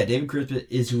 But yeah, David Crisp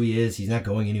is who he is. He's not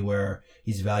going anywhere.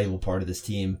 He's a valuable part of this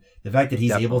team. The fact that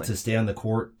he's able to stay on the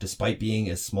court despite being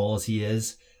as small as he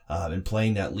is, and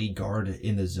playing that lead guard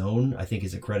in the zone, I think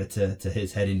is a credit to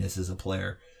his headiness as a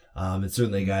player. It's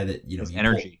certainly a guy that his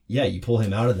energy. You pull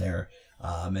him out of there,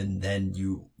 and then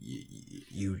you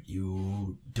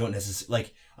don't necessarily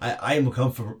like. I am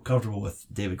comfortable with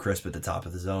David Crisp at the top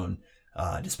of the zone,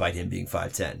 despite him being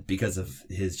 5'10", because of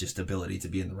his just ability to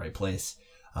be in the right place.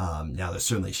 Now there's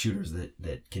certainly shooters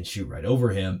that can shoot right over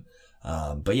him,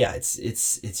 but yeah, it's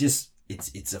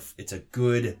a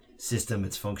good system.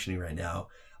 It's functioning right now,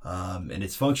 and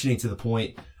it's functioning to the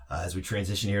point as we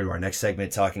transition here to our next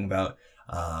segment, talking about.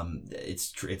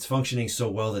 It's functioning so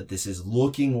well that this is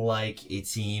looking like a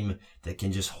team that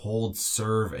can just hold,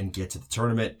 serve, and get to the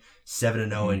tournament.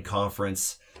 7-0 in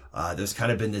conference. There's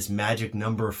kind of been this magic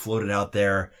number floated out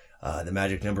there. The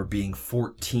magic number being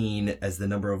 14 as the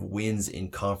number of wins in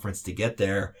conference to get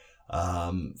there.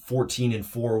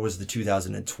 14-4 was the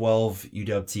 2012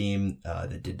 UW team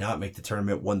that did not make the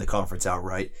tournament, won the conference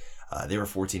outright. They were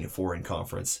 14-4 in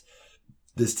conference.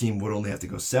 This team would only have to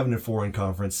go 7-4 in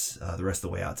conference the rest of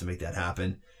the way out to make that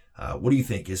happen. What do you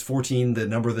think? Is 14 the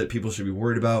number that people should be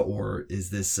worried about, or is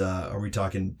this? Are we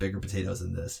talking bigger potatoes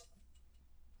than this?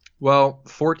 Well,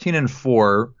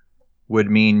 14-4 would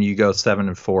mean you go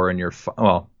 7-4 in your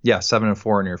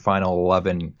 7-4 in your final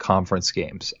 11 conference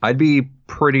games. I'd be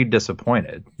pretty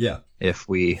disappointed. If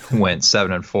we went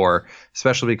 7-4,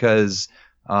 especially because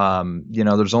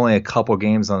there's only a couple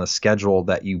games on the schedule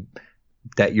that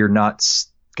you're not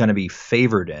going to be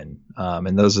favored in,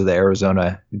 and those are the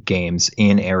Arizona games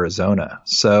in Arizona.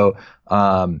 So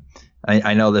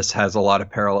I know this has a lot of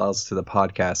parallels to the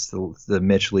podcast, the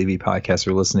Mitch Levy podcast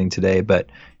we're listening today, but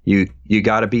you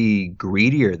got to be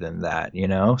greedier than that.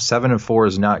 7-4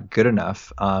 is not good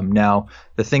enough. Now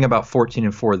the thing about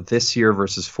 14-4 this year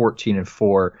versus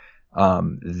 14-4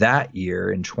 That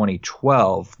year in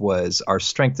 2012 was our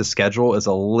strength of schedule is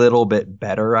a little bit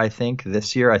better, I think.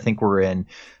 This year, I think we're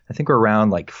around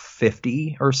like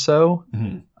 50 or so.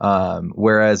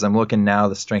 Whereas I'm looking now,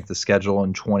 the strength of schedule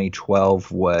in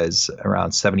 2012 was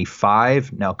around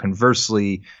 75. Now,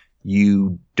 conversely,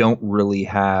 you don't really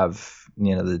have,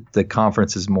 the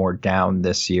conference is more down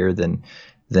this year than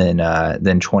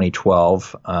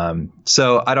 2012.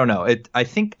 So I don't know. I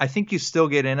think you still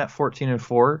get in at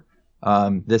 14-4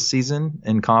 this season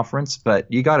in conference,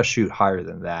 but you got to shoot higher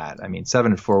than that. I mean,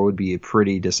 7-4 would be a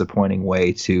pretty disappointing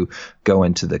way to go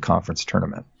into the conference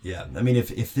tournament. Yeah, I mean,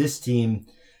 if this team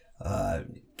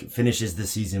finishes the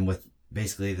season with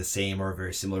basically the same or a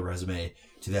very similar resume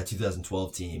to that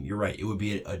 2012 team, you're right. It would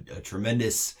be a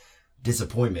tremendous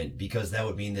disappointment, because that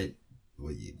would mean that,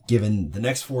 given the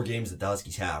next 4 games that the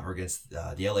Huskies have are against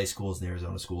the LA schools and the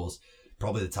Arizona schools,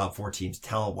 probably the top 4 teams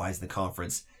talent-wise in the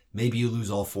conference, maybe you lose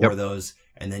all 4 of those,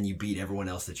 and then you beat everyone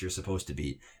else that you're supposed to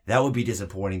beat. That would be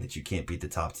disappointing, that you can't beat the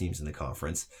top teams in the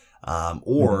conference.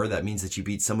 Or that means that you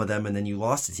beat some of them and then you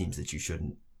lost to teams that you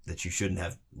shouldn't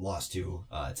have lost to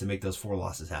make those 4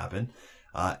 losses happen.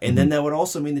 And then that would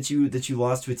also mean that you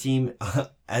lost to a team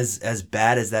as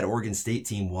bad as that Oregon State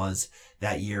team was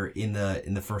that year in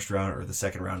the first round or the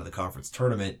second round of the conference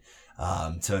tournament,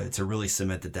 to really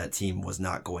cement that team was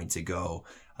not going to go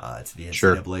to the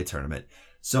NCAA tournament.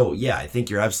 So yeah, I think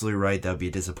you're absolutely right. That would be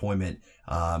a disappointment.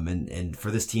 And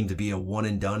for this team to be a one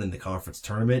and done in the conference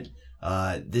tournament,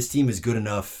 this team is good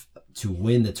enough to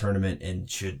win the tournament and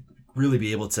should really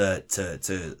be able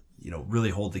to really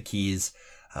hold the keys.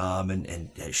 And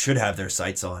should have their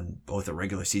sights on both a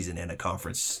regular season and a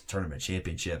conference tournament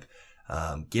championship,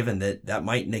 given that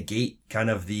might negate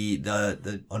kind of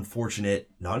the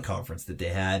unfortunate non-conference that they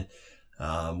had,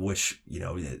 which,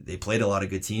 they played a lot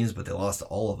of good teams, but they lost to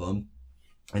all of them.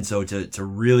 And so to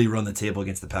really run the table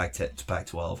against the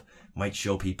Pac-12 might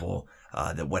show people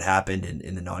that what happened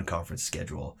in the non-conference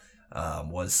schedule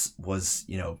was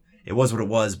it was what it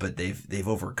was, but they've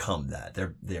overcome that.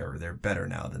 They're better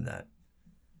now than that.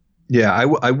 Yeah,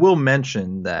 I will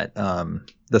mention that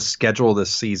the schedule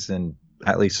this season,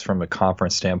 at least from a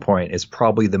conference standpoint, is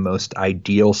probably the most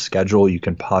ideal schedule you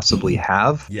can possibly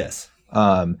have. Yes.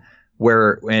 And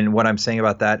what I'm saying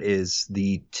about that is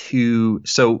the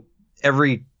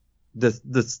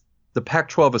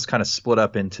Pac-12 is kind of split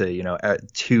up into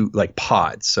 2 like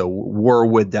pods. So we're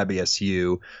with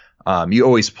WSU. You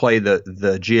always play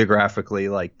the geographically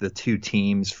like the 2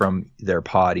 teams from their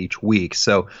pod each week.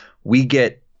 So we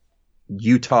get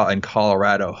Utah and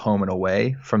Colorado home and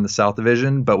away from the South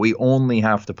Division, but we only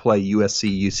have to play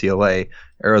USC, UCLA,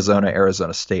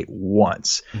 Arizona State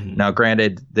once. Now,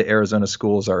 granted, the Arizona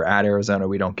schools are at Arizona.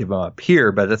 We don't give them up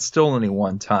here, but that's still only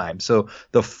one time. So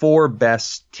the 4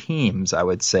 best teams, I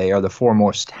would say, are the 4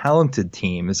 most talented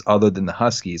teams other than the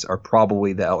Huskies, are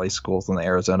probably the LA schools and the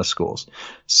Arizona schools.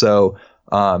 So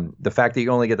the fact that you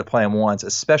only get to play them once,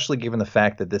 especially given the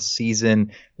fact that this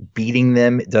season beating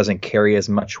them doesn't carry as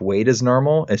much weight as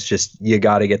normal. It's just you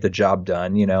got to get the job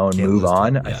done, and move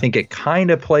on. Yeah. I think it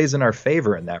kind of plays in our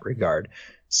favor in that regard.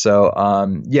 So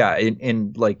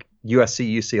in like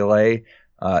USC, UCLA,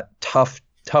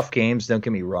 tough games. Don't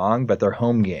get me wrong, but they're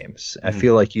home games. I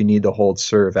feel like you need to hold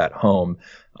serve at home.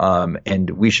 And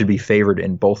we should be favored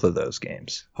in both of those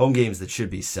games. Home games that should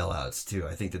be sellouts too.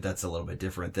 I think that's a little bit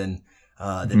different than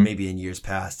maybe in years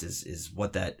past is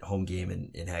what that home game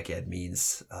in Hackhead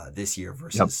means this year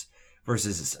versus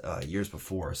years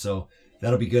before. So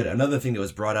that'll be good. Another thing that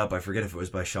was brought up, I forget if it was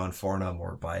by Sean Farnham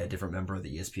or by a different member of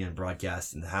the ESPN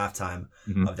broadcast in the halftime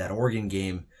of that Oregon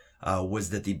game, was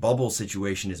that the bubble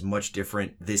situation is much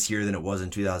different this year than it was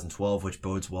in 2012, which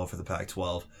bodes well for the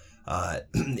Pac-12.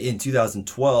 In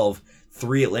 2012,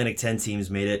 3 Atlantic 10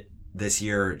 teams made it. This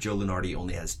year, Joe Lunardi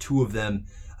only has 2 of them.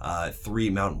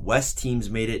 3 Mountain West teams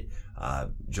made it.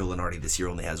 Joe Lunardi this year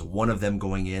only has 1 of them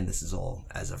going in. This is all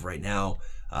as of right now.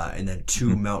 And then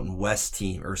 2 West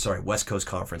Coast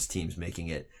Conference teams making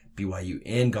it. BYU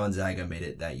and Gonzaga made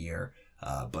it that year.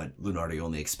 But Lunardi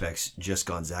only expects just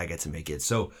Gonzaga to make it.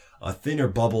 So a thinner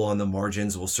bubble on the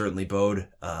margins will certainly bode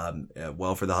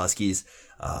well for the Huskies.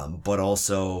 But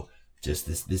also just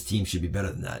this team should be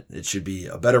better than that. It should be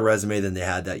a better resume than they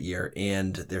had that year,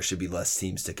 and there should be less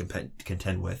teams to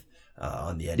contend with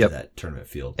on the edge of that tournament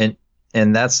field.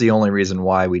 And that's the only reason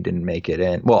why we didn't make it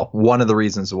in. Well, one of the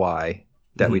reasons why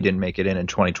that we didn't make it in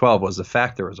 2012 was the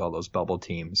fact there was all those bubble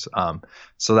teams.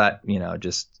 So that,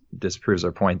 just proves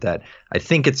our point that I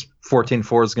think it's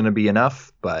 14-4 is going to be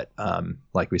enough, but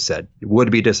like we said, it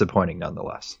would be disappointing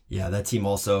nonetheless. Yeah, that team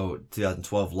also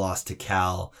 2012 lost to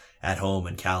Cal at home,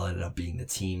 and Cal ended up being the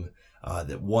team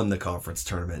that won the conference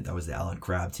tournament. That was the Allen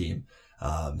Crabbe team.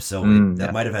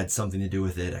 That might have had something to do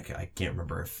with it. I can't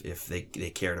remember if they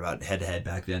cared about head-to-head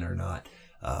back then or not.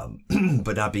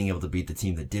 But not being able to beat the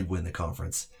team that did win the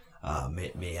conference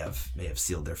may have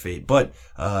sealed their fate. But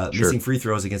missing free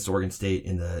throws against Oregon State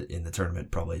in the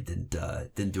tournament probably didn't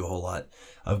do a whole lot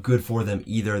of good for them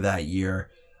either that year.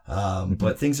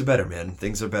 But things are better, man.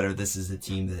 Things are better. This is a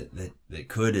team that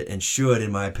could and should,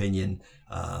 in my opinion,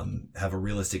 have a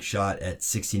realistic shot at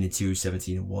 16-2,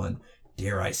 17-1.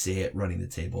 Dare I say it, running the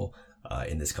table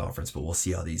in this conference. But we'll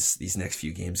see how these next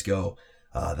few games go.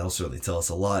 That'll certainly tell us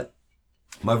a lot.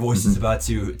 My voice is about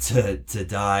to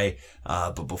die,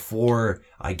 but before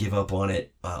I give up on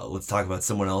it, let's talk about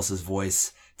someone else's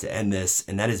voice to end this,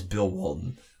 and that is Bill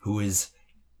Walton, who is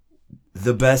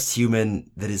the best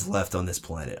human that is left on this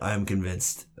planet. I am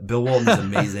convinced. Bill Walton is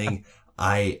amazing.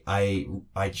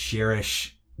 I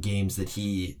cherish games that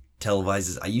he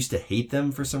televises. I used to hate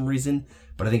them for some reason,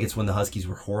 but I think it's when the Huskies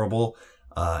were horrible.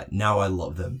 Now I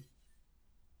love them.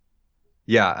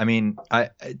 Yeah, I mean,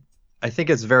 I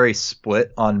think it's very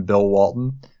split on Bill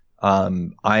Walton.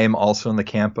 I am also in the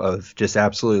camp of just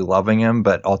absolutely loving him,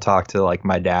 but I'll talk to like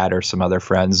my dad or some other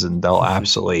friends and they'll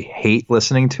absolutely hate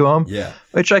listening to him. Yeah.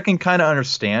 Which I can kind of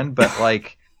understand, but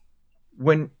like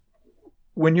when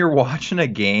you're watching a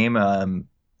game,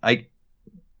 I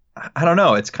don't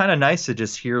know, it's kind of nice to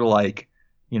just hear like,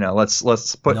 you know, let's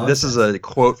put nonsense. This is a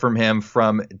quote from him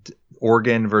from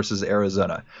Oregon versus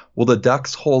Arizona. Will the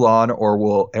Ducks hold on, or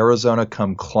will Arizona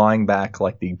come clawing back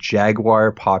like the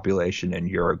Jaguar population in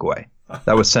Uruguay?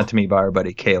 That was sent to me by our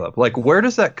buddy Caleb. Like, where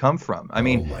does that come from? I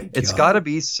mean, it's got to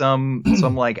be some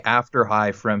like after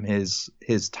high from his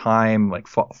time, like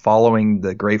following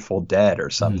the Grateful Dead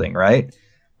or something, right?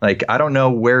 Like, I don't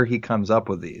know where he comes up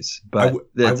with these, but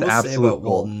it's absolute say about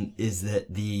Walton is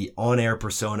that the on-air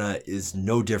persona is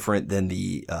no different than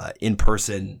the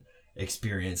in-person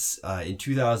experience. In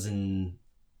 2000,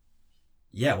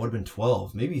 it would have been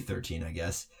 12, maybe 13, I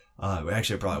guess.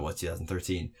 Actually, it probably was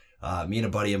 2013. Me and a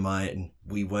buddy of mine,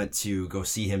 we went to go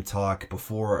see him talk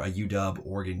before a UW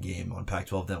Oregon game on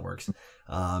Pac-12 networks.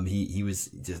 He was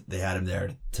just, they had him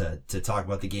there to talk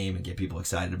about the game and get people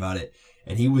excited about it.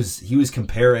 And he was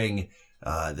comparing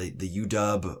the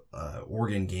UW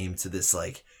Oregon game to this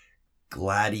like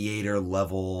gladiator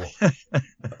level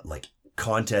like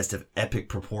contest of epic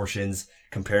proportions,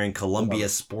 comparing Columbia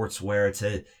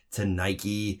sportswear to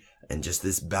Nike, and just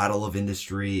this battle of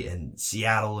industry, and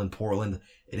Seattle and Portland.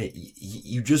 And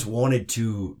you just wanted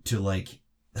to like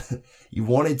you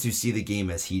wanted to see the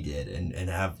game as he did, and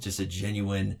have just a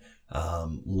genuine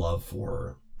love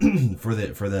for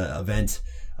the event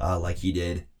like he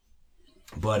did.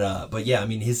 But yeah, I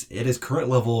mean, at his current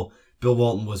level, Bill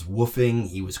Walton was woofing,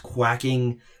 he was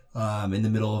quacking in the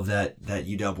middle of that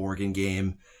UW Oregon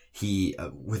game. He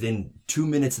within 2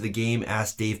 minutes of the game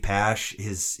asked Dave Pasch,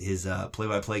 his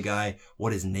play-by-play guy,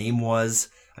 what his name was.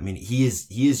 I mean, he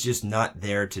is just not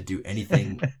there to do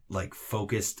anything like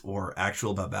focused or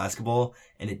actual about basketball,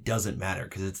 and it doesn't matter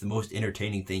because it's the most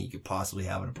entertaining thing you could possibly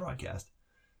have in a broadcast.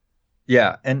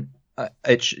 Yeah, and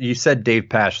you said Dave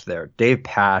Pasch there. Dave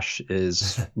Pasch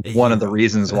is one of the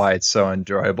reasons why it's so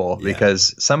enjoyable,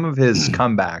 because some of his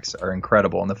comebacks are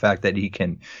incredible, and the fact that he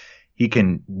can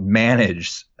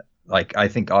manage, like, I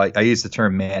think I use the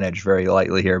term manage very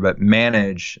lightly here, but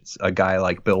manage a guy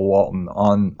like Bill Walton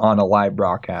on a live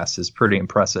broadcast is pretty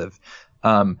impressive.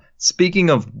 Speaking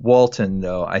of Walton,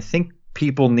 though, I think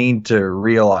people need to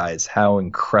realize how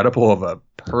incredible of a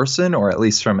person, or at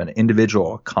least from an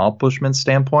individual accomplishment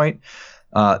standpoint,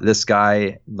 this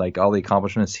guy, like all the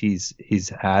accomplishments he's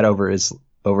had over his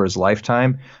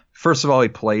lifetime. First of all, he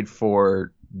played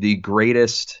for the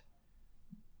greatest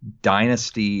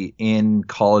dynasty in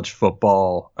college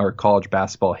football or college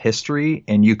basketball history,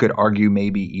 and you could argue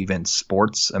maybe even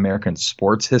American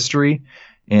sports history,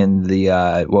 in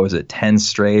the 10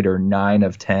 straight or 9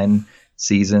 of 10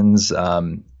 seasons.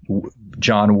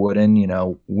 John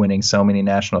Wooden, winning so many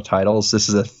national titles. This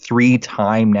is a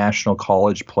 3-time National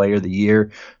College Player of the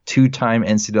Year, 2-time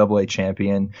NCAA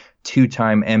champion,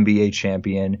 2-time NBA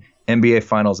champion, NBA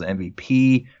Finals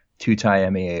MVP,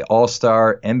 2-time NBA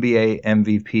All-Star, NBA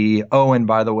MVP. Oh, and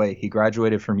by the way, he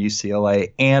graduated from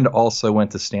UCLA and also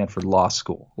went to Stanford Law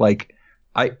School. Like,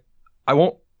 I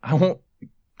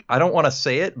don't want to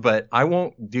say it, but I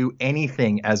won't do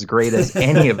anything as great as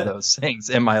any of those things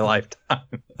in my lifetime.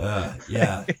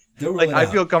 Yeah. Like, I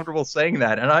feel comfortable saying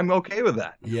that, and I'm okay with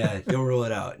that. Yeah, don't rule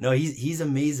it out. No, he's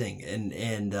amazing and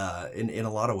in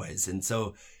a lot of ways. And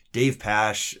so Dave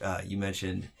Pasch, you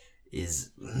mentioned,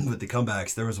 is with the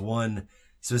comebacks. There was one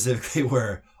specifically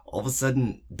where all of a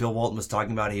sudden Bill Walton was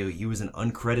talking about how he was an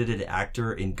uncredited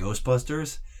actor in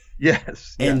Ghostbusters.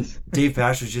 Yes. And Dave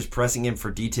Pasch was just pressing him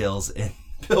for details, and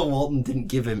Bill Walton didn't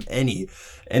give him any.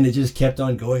 And it just kept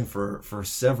on going for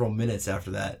several minutes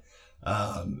after that.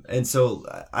 And so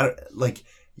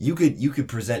you could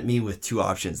present me with two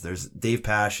options. There's Dave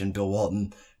Pasch and Bill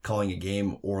Walton calling a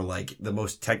game, or like the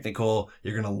most technical,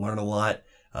 you're going to learn a lot,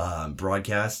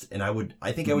 broadcast. And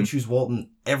I think I would choose Walton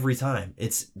every time.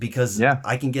 It's because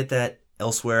I can get that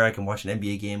elsewhere. I can watch an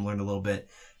NBA game, learn a little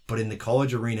bit. But in the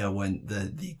college arena, when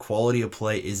the quality of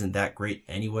play isn't that great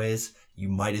anyways, you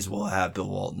might as well have Bill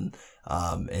Walton.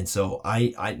 And so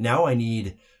I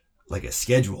need like a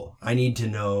schedule. I need to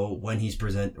know when he's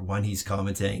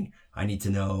commenting. I need to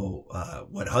know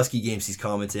what Husky games he's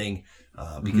commenting,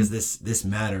 because this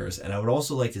matters. And I would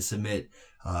also like to submit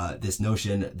this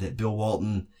notion that Bill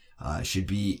Walton should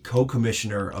be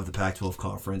co-commissioner of the Pac-12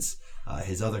 conference.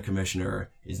 His other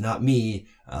commissioner is not me,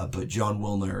 but John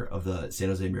Wilner of the San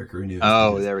Jose Mercury News.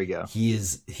 Oh, there we go. He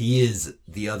is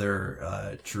the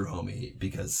other true homie,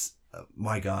 because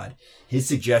my God, his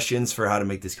suggestions for how to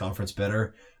make this conference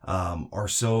better are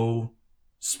so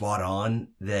spot on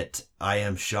that I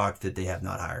am shocked that they have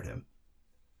not hired him.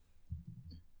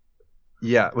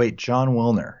 Yeah, wait, John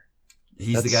Wilner.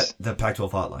 He's the guy, the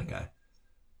Pac-12 hotline guy.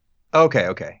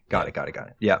 Okay. Got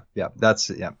it.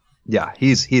 Yeah.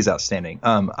 He's outstanding.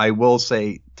 I will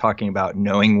say, talking about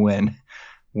knowing when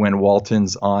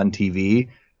Walton's on TV,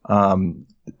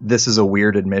 this is a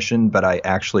weird admission, but I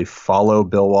actually follow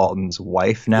Bill Walton's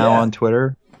wife now on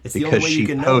Twitter. It's because she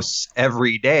posts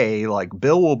every day, like,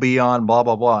 Bill will be on blah,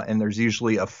 blah, blah. And there's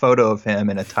usually a photo of him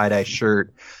in a tie-dye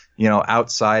shirt,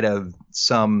 outside of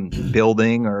some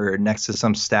building or next to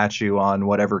some statue on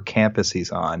whatever campus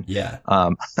he's on. Yeah.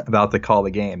 About to call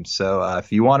the game. So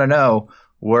if you want to know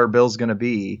where Bill's going to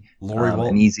be,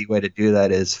 an easy way to do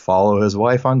that is follow his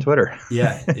wife on Twitter.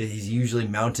 Yeah. He's usually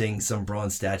mounting some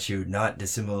bronze statue, not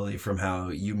dissimilarly from how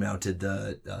you mounted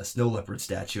the snow leopard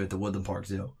statue at the Woodland Park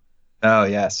Zoo. Oh,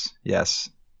 yes.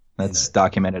 That's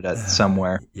documented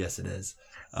somewhere. Yes, it is.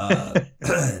 I'm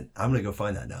going to go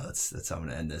find that now. That's how I'm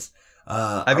going to end this.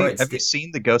 Have you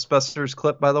seen the Ghostbusters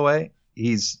clip, by the way?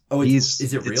 Is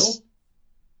it real?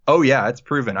 Oh, yeah, it's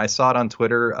proven. I saw it on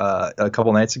Twitter a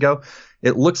couple nights ago.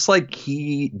 It looks like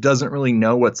he doesn't really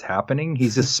know what's happening.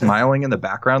 He's just smiling in the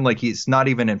background, like he's not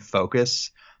even in focus.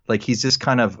 Like he's just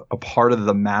kind of a part of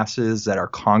the masses that are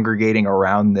congregating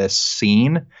around this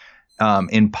scene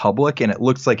in public, and it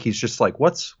looks like he's just like,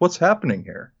 what's happening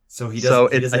here? So he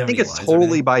doesn't. I think it's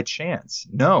totally by chance.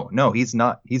 No, he's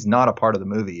not. He's not a part of the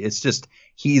movie. It's just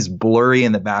he's blurry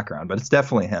in the background, but it's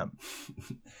definitely him.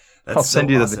 I'll send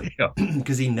you the video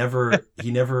because he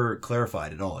never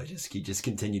clarified at all. He just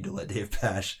continued to let Dave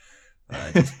Pasch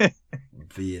just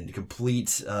be in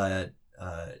complete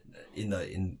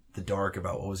in the dark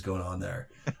about what was going on there.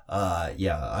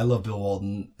 I love Bill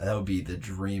Walton. That would be the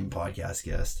dream podcast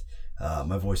guest.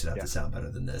 My voice would have to sound better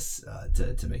than this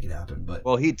to make it happen.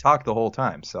 But he talked the whole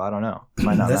time, so I don't know.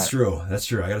 Might not That's true. I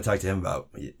got to talk to him about.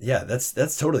 Yeah,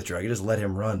 that's totally true. I could just let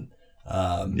him run.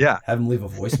 Have him leave a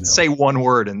voicemail. Say one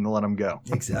word and let him go.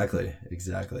 Exactly.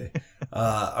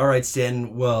 All right,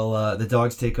 Stan. Well, the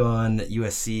Dogs take on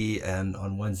USC and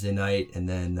on Wednesday night, and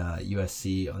then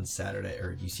USC on Saturday,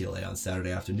 or UCLA on Saturday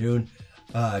afternoon.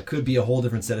 Could be a whole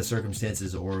different set of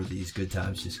circumstances, or these good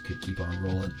times just could keep on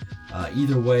rolling.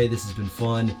 Either way, this has been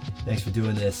fun. Thanks for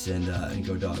doing this, and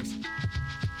go Dogs.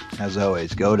 As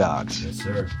always, go Dogs. Yes,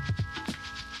 sir.